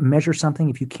you can't measure something,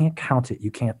 if you can't count it,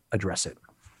 you can't address it.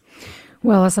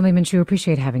 Well, Assemblyman Chiu,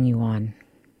 appreciate having you on.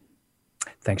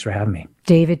 Thanks for having me.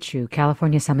 David Chiu,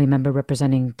 California Assembly member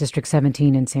representing District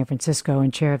 17 in San Francisco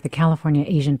and chair of the California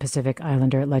Asian Pacific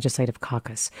Islander Legislative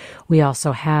Caucus. We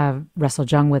also have Russell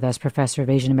Jung with us, professor of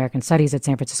Asian American Studies at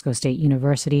San Francisco State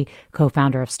University,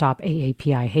 co-founder of Stop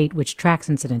AAPI Hate, which tracks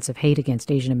incidents of hate against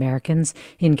Asian Americans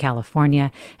in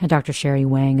California, and Dr. Sherry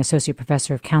Wang, associate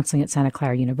professor of counseling at Santa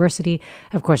Clara University.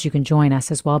 Of course, you can join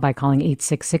us as well by calling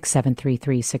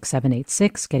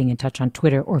 866-733-6786, getting in touch on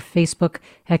Twitter or Facebook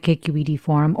at KQED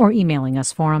Forum, or emailing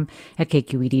us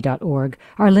forum@kqed.org.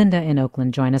 Arlinda in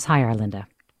Oakland, join us. Hi, Arlinda.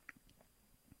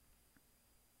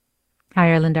 Hi,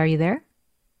 Arlinda, are you there?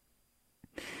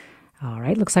 All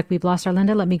right, looks like we've lost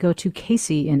Arlinda. Let me go to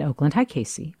Casey in Oakland. Hi,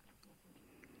 Casey.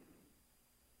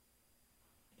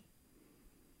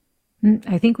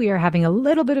 I think we are having a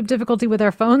little bit of difficulty with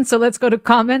our phones, so let's go to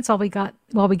comments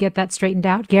while we get that straightened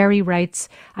out. Gary writes,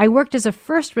 I worked as a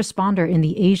first responder in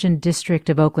the Asian district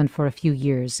of Oakland for a few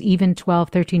years. Even 12,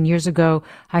 13 years ago,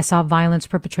 I saw violence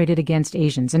perpetrated against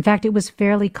Asians. In fact, it was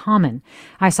fairly common.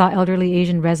 I saw elderly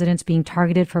Asian residents being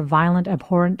targeted for violent,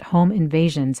 abhorrent home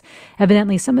invasions.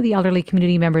 Evidently, some of the elderly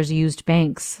community members used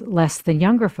banks less than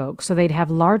younger folks, so they'd have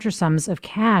larger sums of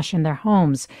cash in their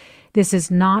homes. This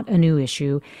is not a new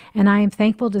issue, and I am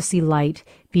thankful to see light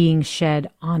being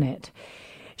shed on it.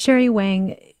 Sherry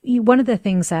Wang, one of the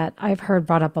things that I've heard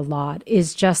brought up a lot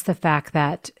is just the fact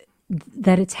that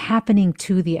it's happening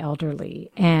to the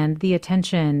elderly, and the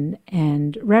attention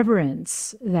and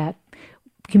reverence that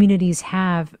communities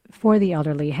have for the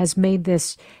elderly has made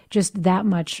this just that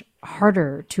much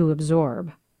harder to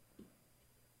absorb.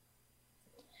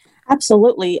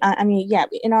 Absolutely. I mean, yeah,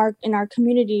 in our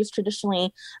communities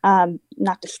traditionally,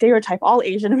 not to stereotype all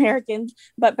Asian Americans,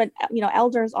 but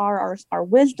elders are our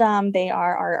wisdom. They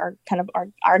are our kind of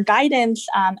our guidance.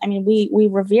 I mean, we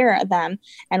revere them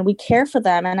and we care for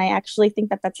them. And I actually think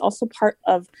that that's also part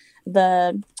of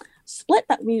the split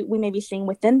that we may be seeing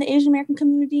within the Asian American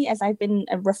community, as I've been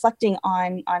reflecting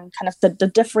on kind of the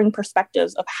differing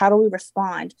perspectives of how do we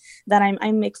respond, that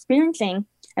I'm experiencing.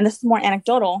 And this is more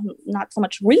anecdotal, not so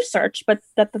much research, but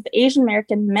that the Asian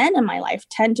American men in my life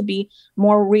tend to be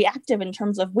more reactive in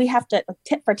terms of we have to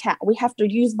tit for tat, we have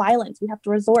to use violence, we have to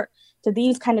resort to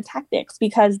these kind of tactics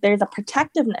because there's a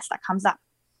protectiveness that comes up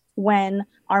when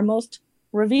our most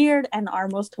revered and our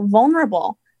most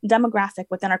vulnerable demographic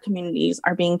within our communities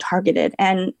are being targeted.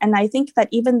 And I think that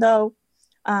even though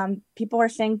people are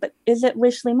saying, but is it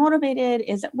racially motivated?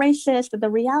 Is it racist? But the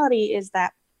reality is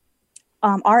that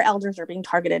our elders are being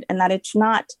targeted, and that it's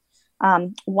not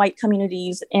white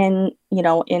communities in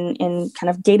kind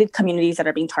of gated communities that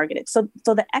are being targeted. So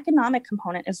the economic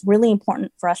component is really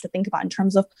important for us to think about in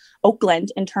terms of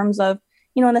Oakland, in terms of,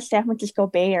 in the San Francisco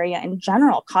Bay Area in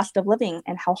general, cost of living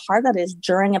and how hard that is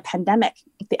during a pandemic,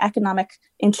 the economic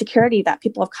insecurity that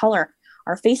people of color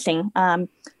are facing.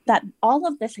 That all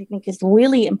of this, I think, is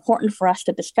really important for us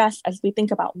to discuss as we think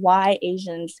about why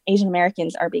Asian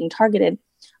Americans are being targeted.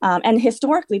 And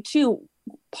historically, too,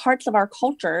 parts of our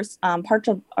cultures, parts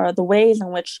of the ways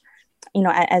in which,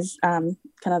 as kind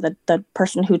of the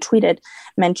person who tweeted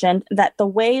mentioned, that the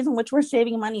ways in which we're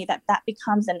saving money, that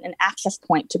becomes an access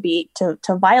point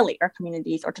to violate our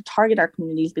communities or to target our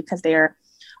communities because they're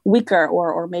weaker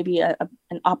or maybe a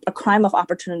crime of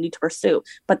opportunity to pursue.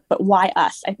 But why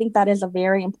us? I think that is a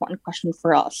very important question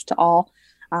for us to all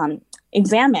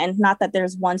examine. Not that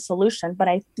there's one solution, but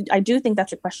I do think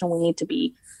that's a question we need to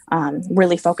be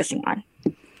really focusing on.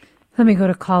 Let me go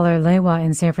to caller Lewa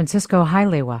in San Francisco. Hi,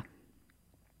 Lewa.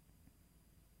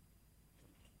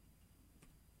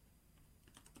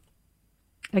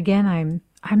 Again,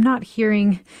 I'm not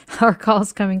hearing our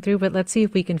calls coming through, but let's see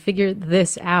if we can figure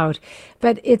this out.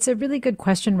 But it's a really good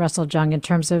question, Russell Jeung, in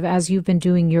terms of, as you've been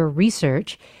doing your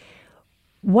research,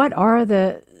 what are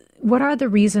the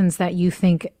reasons that you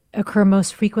think occur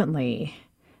most frequently,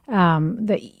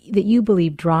 that you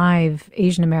believe drive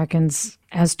Asian Americans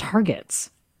as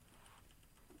targets?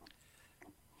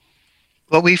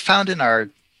 What we found in our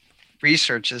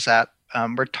research is that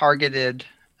we're targeted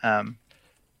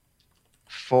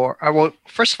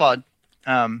first of all,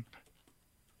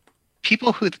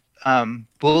 people who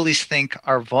bullies think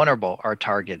are vulnerable are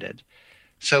targeted.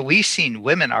 So we've seen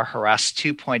women are harassed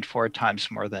 2.4 times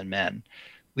more than men.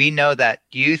 We know that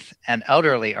youth and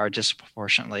elderly are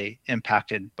disproportionately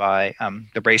impacted by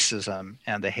the racism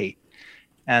and the hate.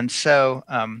 And so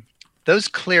those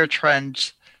clear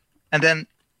trends, and then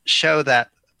show that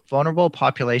vulnerable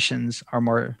populations are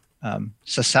more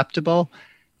susceptible.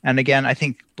 And again, I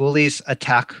think bullies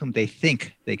attack whom they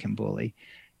think they can bully.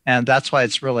 And that's why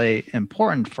it's really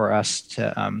important for us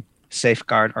to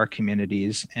safeguard our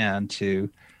communities and to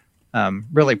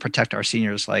really protect our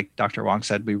seniors. Like Dr. Wong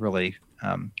said, we really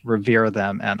revere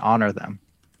them and honor them.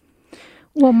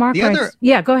 Well, Mark writes,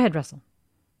 yeah, go ahead, Russell.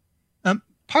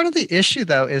 Part of the issue,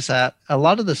 though, is that a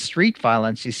lot of the street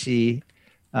violence you see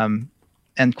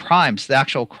and crimes, the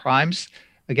actual crimes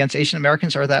against Asian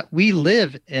Americans, are that we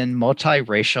live in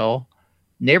multiracial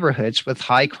neighborhoods with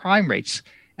high crime rates.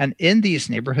 And in these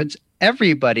neighborhoods,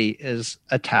 everybody is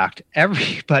attacked.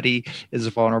 Everybody is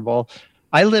vulnerable.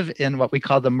 I live in what we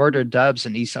call the murder dubs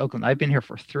in East Oakland. I've been here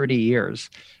for 30 years.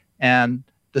 And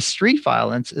the street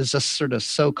violence is just sort of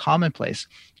so commonplace.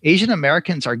 Asian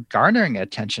Americans are garnering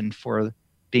attention for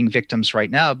being victims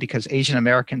right now because Asian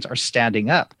Americans are standing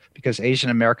up, because Asian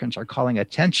Americans are calling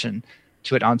attention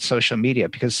to it on social media,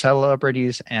 because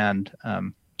celebrities and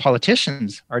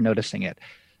politicians are noticing it.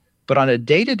 But on a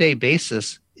day-to-day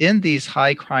basis, in these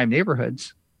high crime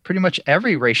neighborhoods, pretty much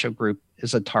every racial group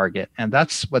is a target. And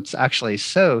that's what's actually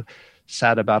so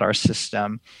sad about our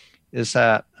system, is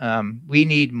that we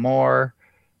need more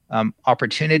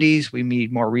opportunities, we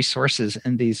need more resources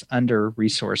in these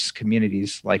under-resourced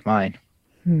communities like mine.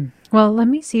 Well, let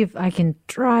me see if I can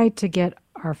try to get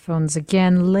our phones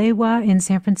again. Lewa in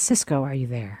San Francisco, are you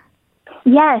there?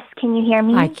 Yes. Can you hear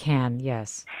me? I can,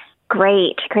 yes.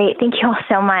 Great. Thank you all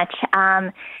so much.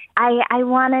 I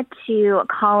wanted to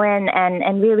call in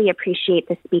and really appreciate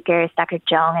the speakers, Dr.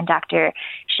 Jeung and Dr.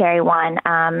 Sherry Won,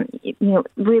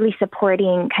 really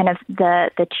supporting kind of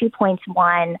the 2 points.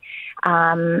 One,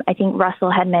 I think Russell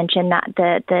had mentioned that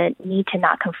the need to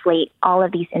not conflate all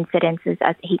of these incidences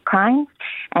as hate crimes,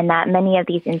 and that many of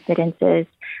these incidences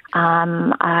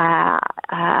are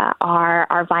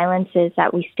violences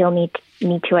that we still need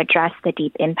to address the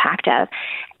deep impact of.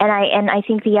 And I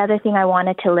think the other thing I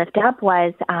wanted to lift up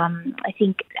was I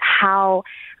think how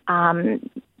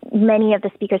many of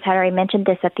the speakers had already mentioned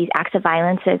this, that these acts of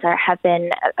violences have been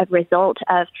a result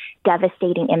of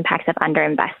devastating impacts of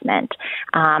underinvestment,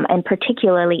 and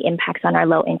particularly impacts on our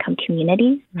low-income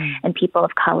communities and people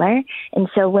of color. And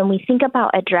so when we think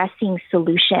about addressing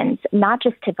solutions, not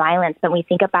just to violence, but we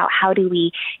think about how do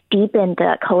we deepen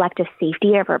the collective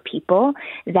safety of our people,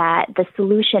 that the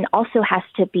solution also has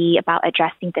to be about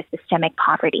addressing the systemic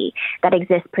poverty that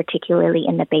exists particularly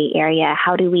in the Bay Area.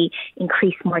 How do we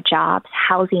increase more jobs,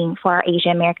 housing for our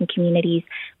Asian American communities,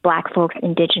 Black folks,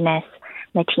 Indigenous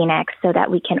Latinx, so that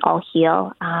we can all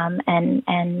heal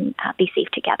and be safe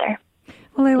together.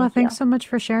 Well, Layla, thanks so much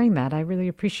for sharing that. I really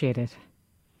appreciate it.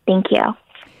 Thank you.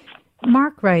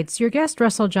 Mark writes, your guest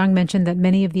Russell Jung mentioned that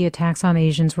many of the attacks on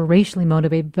Asians were racially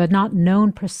motivated, but not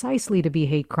known precisely to be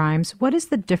hate crimes. What is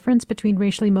the difference between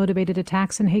racially motivated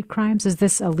attacks and hate crimes? Is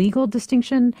this a legal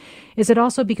distinction? Is it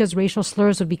also because racial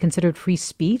slurs would be considered free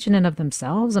speech in and of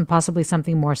themselves and possibly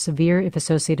something more severe if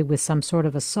associated with some sort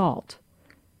of assault?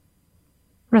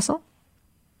 Russell?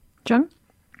 Jung?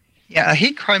 Yeah, a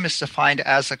hate crime is defined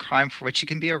as a crime for which you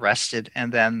can be arrested,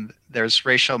 and then there's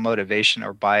racial motivation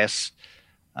or bias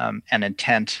and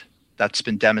intent that's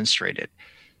been demonstrated.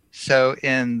 So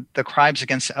in the crimes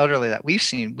against the elderly that we've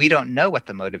seen, we don't know what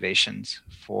the motivations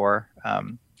for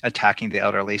attacking the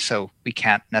elderly, so we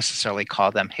can't necessarily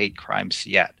call them hate crimes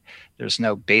yet. There's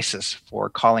no basis for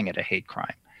calling it a hate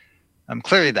crime.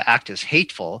 Clearly the act is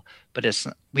hateful, but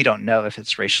we don't know if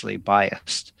it's racially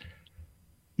biased.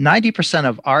 90%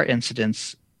 of our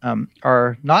incidents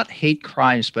are not hate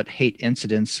crimes, but hate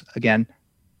incidents. Again,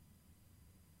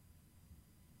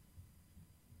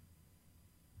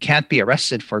 can't be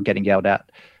arrested for getting yelled at,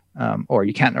 or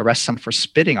you can't arrest someone for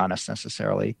spitting on us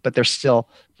necessarily, but they're still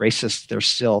racist, they're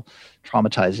still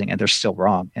traumatizing, and they're still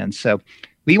wrong. And so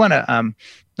we want to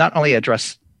not only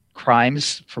address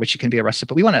crimes for which you can be arrested,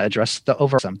 but we want to address the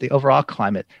overall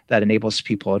climate that enables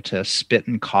people to spit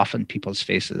and cough in people's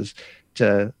faces,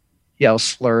 to yell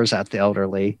slurs at the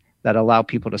elderly, that allow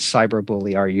people to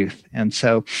cyberbully our youth. And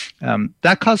so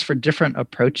that calls for different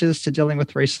approaches to dealing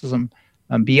with racism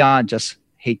beyond just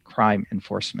hate crime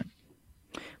enforcement.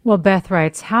 Well, Beth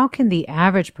writes, what can the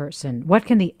average person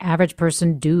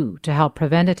do to help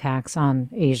prevent attacks on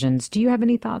Asians? Do you have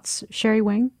any thoughts, Sherry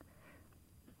Wang?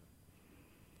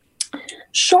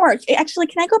 Sure. Actually,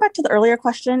 can I go back to the earlier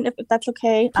question, if that's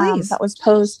okay? Please. That was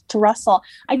posed to Russell.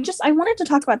 I wanted to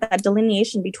talk about that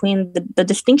delineation between the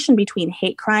distinction between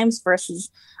hate crimes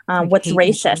versus what's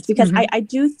racist, because I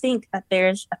do think that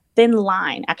there's a thin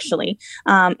line, actually,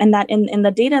 and that in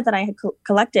the data that I had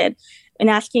collected in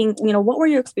asking, what were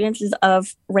your experiences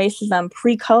of racism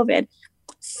pre-COVID?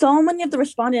 So many of the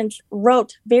respondents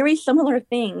wrote very similar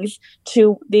things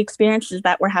to the experiences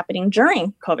that were happening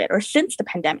during COVID or since the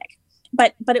pandemic.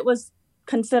 But it was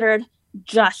considered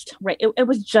just right. It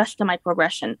was just a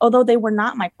microaggression, although they were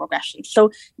not microaggressions.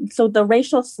 So the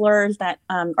racial slurs that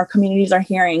our communities are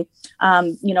hearing,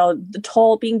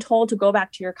 being told to go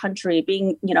back to your country,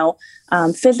 being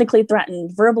physically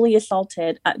threatened, verbally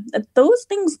assaulted, those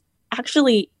things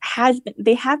actually have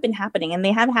been happening, and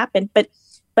they have happened. But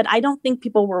I don't think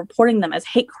people were reporting them as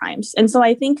hate crimes. And so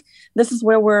I think this is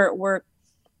where we're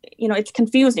it's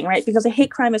confusing, right? Because a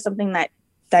hate crime is something that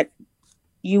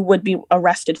you would be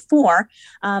arrested for.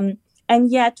 And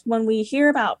yet when we hear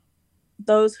about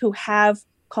those who have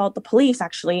called the police,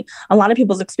 actually, a lot of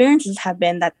people's experiences have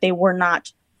been that they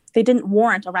didn't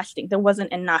warrant arresting. There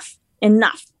wasn't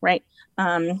enough, right?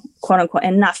 Quote unquote,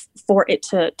 enough for it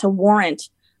to warrant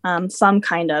some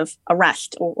kind of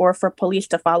arrest or for police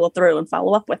to follow through and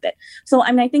follow up with it. So,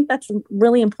 I think that's a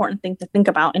really important thing to think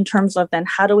about in terms of then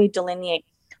how do we delineate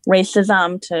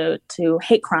racism to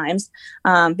hate crimes,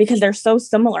 because they're so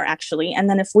similar, actually. And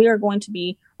then if we are going to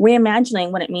be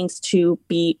reimagining what it means to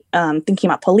be thinking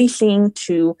about policing,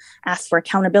 to ask for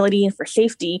accountability and for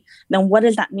safety, then what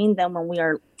does that mean then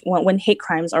when hate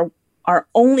crimes are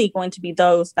only going to be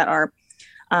those that are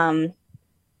going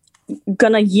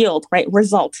to yield, right,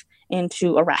 result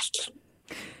into arrests?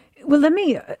 Well, let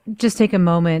me just take a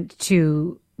moment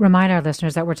to remind our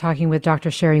listeners that we're talking with Dr.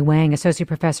 Sherry Wang, Associate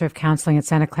Professor of Counseling at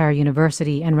Santa Clara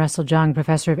University, and Russell Jung,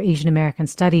 Professor of Asian American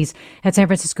Studies at San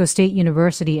Francisco State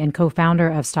University and co-founder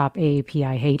of Stop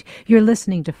AAPI Hate. You're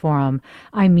listening to Forum.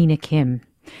 I'm Mina Kim.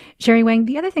 Sherry Wang,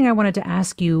 the other thing I wanted to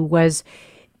ask you was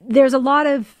there's a lot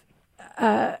of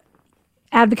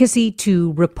advocacy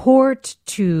to report,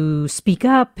 to speak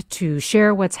up, to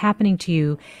share what's happening to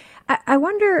you. I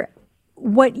wonder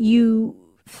what you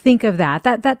think of that.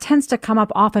 That tends to come up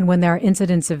often when there are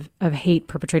incidents of hate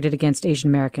perpetrated against Asian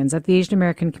Americans, that the Asian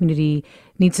American community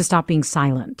needs to stop being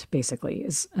silent, basically,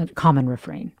 is a common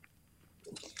refrain.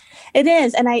 It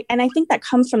is. And I think that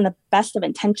comes from the best of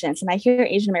intentions. And I hear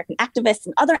Asian American activists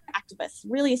and other activists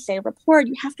really say,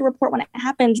 you have to report when it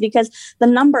happens, because the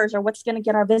numbers are what's going to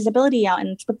get our visibility out. And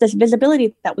it's with this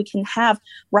visibility that we can have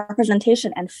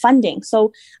representation and funding.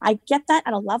 So I get that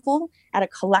at a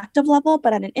collective level,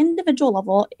 but at an individual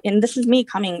level, and this is me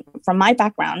coming from my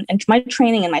background and my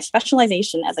training and my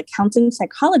specialization as a counseling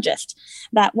psychologist,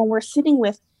 that when we're sitting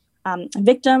with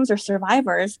victims or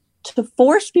survivors, to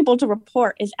force people to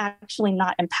report is actually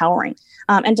not empowering.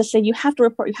 And to say you have to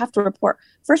report, you have to report.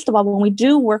 First of all, when we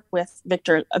do work with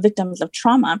victims of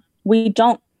trauma, we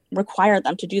don't require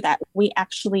them to do that. We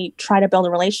actually try to build a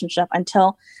relationship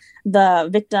until the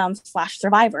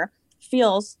victim/survivor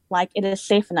feels like it is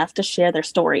safe enough to share their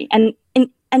story. And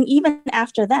even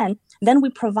after then we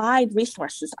provide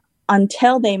resources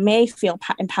until they may feel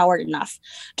empowered enough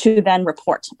to then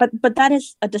report. But that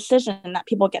is a decision that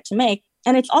people get to make.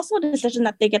 And it's also a decision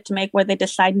that they get to make where they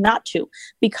decide not to,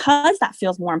 because that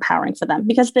feels more empowering for them.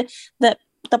 Because the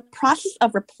process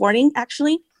of reporting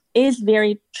actually is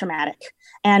very traumatic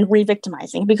and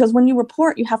re-victimizing, because when you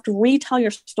report, you have to retell your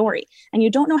story and you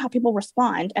don't know how people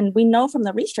respond. And we know from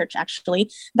the research actually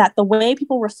that the way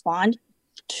people respond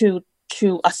to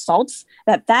assaults,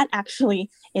 that actually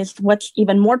is what's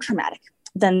even more traumatic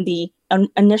than the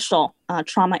initial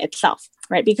trauma itself,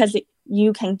 right? Because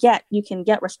you can get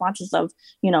responses of,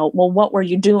 well, what were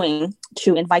you doing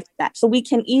to invite that? So we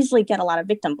can easily get a lot of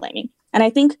victim blaming. And I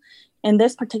think in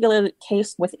this particular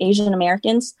case with Asian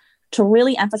Americans, to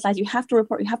really emphasize, you have to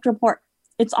report.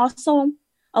 It's also,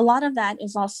 a lot of that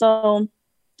is also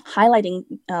highlighting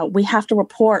we have to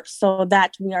report so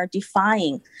that we are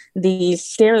defying these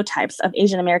stereotypes of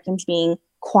Asian Americans being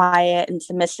quiet and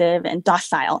submissive and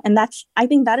docile. And I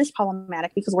think that is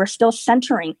problematic, because we're still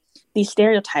centering these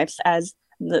stereotypes as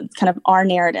the kind of our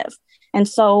narrative. And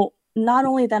so not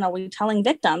only then are we telling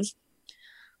victims,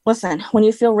 listen, when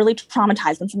you feel really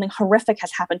traumatized, when something horrific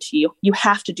has happened to you, you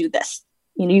have to do this.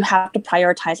 You have to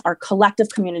prioritize our collective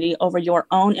community over your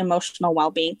own emotional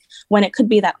well-being, when it could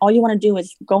be that all you want to do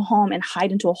is go home and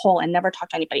hide into a hole and never talk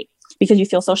to anybody because you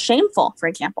feel so shameful, for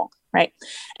example, right?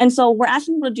 And so we're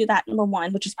asking people to do that, number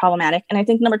one, which is problematic. And I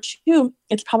think number two,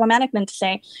 it's problematic then to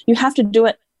say you have to do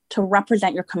it to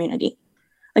represent your community.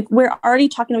 Like, we're already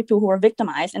talking to people who are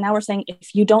victimized, and now we're saying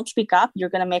if you don't speak up, you're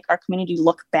going to make our community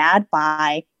look bad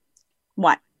by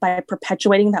what? By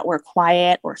perpetuating that we're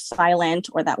quiet or silent,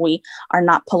 or that we are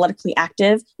not politically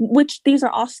active, which these are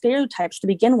all stereotypes to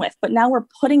begin with. But now we're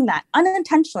putting that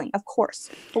unintentionally, of course,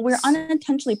 but we're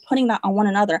unintentionally putting that on one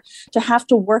another to have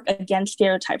to work against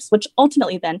stereotypes, which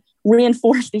ultimately then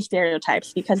reinforce these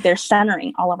stereotypes because they're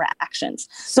centering all of our actions.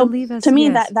 So to me,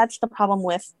 that's the problem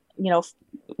with,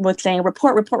 with saying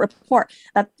report,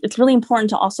 that it's really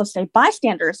important to also say,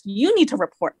 bystanders, you need to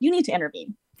report, you need to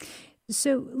intervene.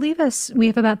 So we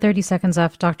have about 30 seconds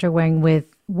left, Dr. Wang,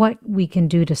 with what we can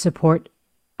do to support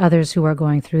others who are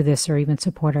going through this, or even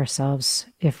support ourselves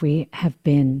if we have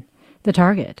been the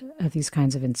target of these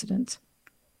kinds of incidents.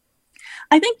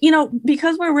 I think,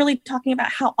 because we're really talking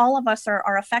about how all of us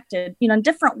are affected, in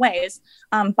different ways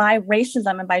by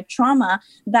racism and by trauma,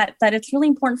 that it's really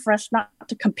important for us not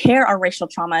to compare our racial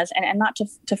traumas and not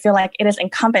to feel like it is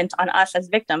incumbent on us as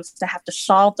victims to have to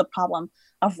solve the problem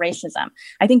of racism.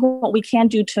 I think what we can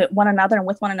do to one another and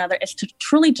with one another is to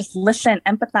truly just listen,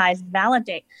 empathize,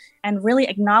 validate, and really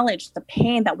acknowledge the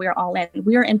pain that we're all in.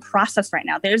 We are in process right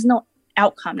now. There's no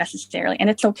outcome necessarily. And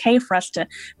it's okay for us to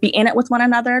be in it with one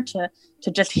another, to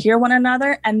just hear one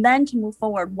another, and then to move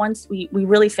forward once we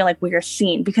really feel like we are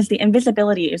seen, because the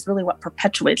invisibility is really what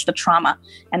perpetuates the trauma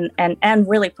and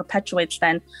really perpetuates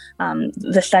then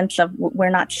the sense of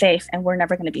we're not safe and we're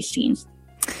never going to be seen.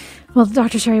 Well,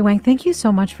 Dr. Sherry Wang, thank you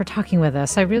so much for talking with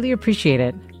us. I really appreciate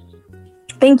it.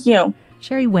 Thank you.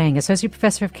 Sherry Wang, Associate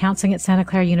Professor of Counseling at Santa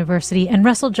Clara University, and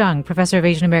Russell Jung, Professor of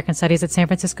Asian American Studies at San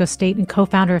Francisco State and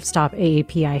co-founder of Stop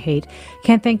AAPI Hate.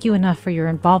 Can't thank you enough for your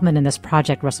involvement in this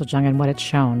project, Russell Jung, and what it's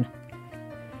shown.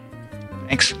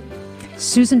 Thanks.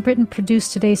 Susan Britton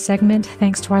produced today's segment.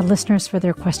 Thanks to our listeners for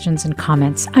their questions and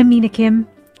comments. I'm Mina Kim.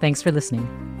 Thanks for listening.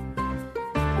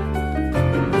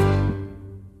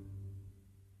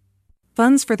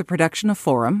 Funds for the production of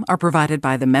Forum are provided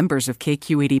by the members of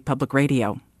KQED Public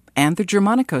Radio and the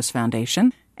Germanicos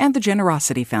Foundation and the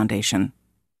Generosity Foundation.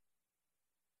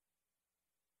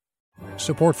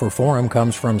 Support for Forum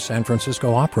comes from San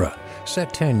Francisco Opera.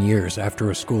 Set 10 years after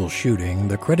a school shooting,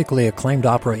 the critically acclaimed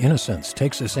opera Innocence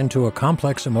takes us into a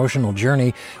complex emotional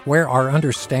journey where our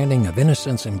understanding of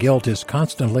innocence and guilt is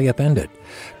constantly upended.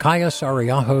 Kaya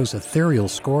Sariaho's ethereal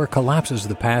score collapses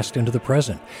the past into the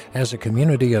present as a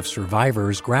community of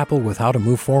survivors grapple with how to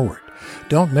move forward.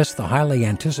 Don't miss the highly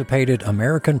anticipated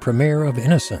American premiere of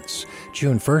Innocence,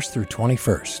 June 1st through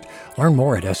 21st. Learn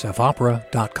more at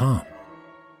sfopera.com.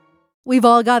 We've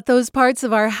all got those parts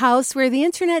of our house where the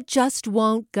internet just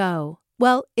won't go.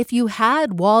 Well, if you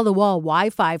had wall-to-wall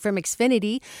Wi-Fi from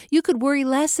Xfinity, you could worry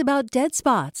less about dead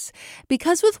spots.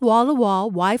 Because with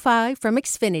wall-to-wall Wi-Fi from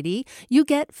Xfinity, you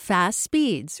get fast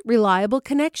speeds, reliable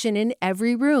connection in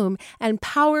every room, and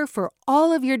power for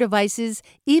all of your devices,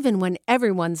 even when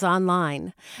everyone's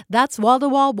online. That's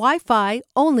wall-to-wall Wi-Fi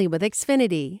only with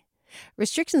Xfinity.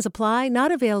 Restrictions apply,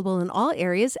 not available in all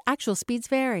areas. Actual speeds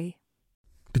vary.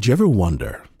 Did you ever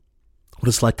wonder what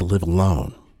it's like to live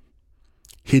alone?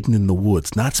 Hidden in the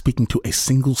woods, not speaking to a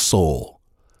single soul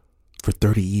for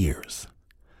 30 years.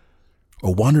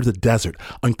 Or wander the desert,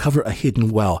 uncover a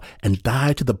hidden well, and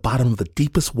dive to the bottom of the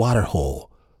deepest water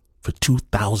hole for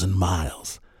 2,000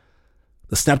 miles.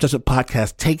 The Snap Judgment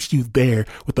Podcast takes you there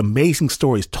with amazing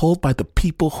stories told by the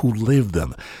people who live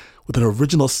them, with an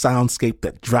original soundscape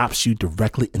that drops you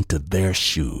directly into their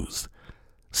shoes.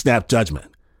 Snap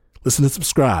Judgment. Listen and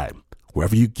subscribe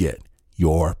wherever you get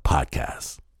your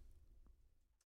podcasts.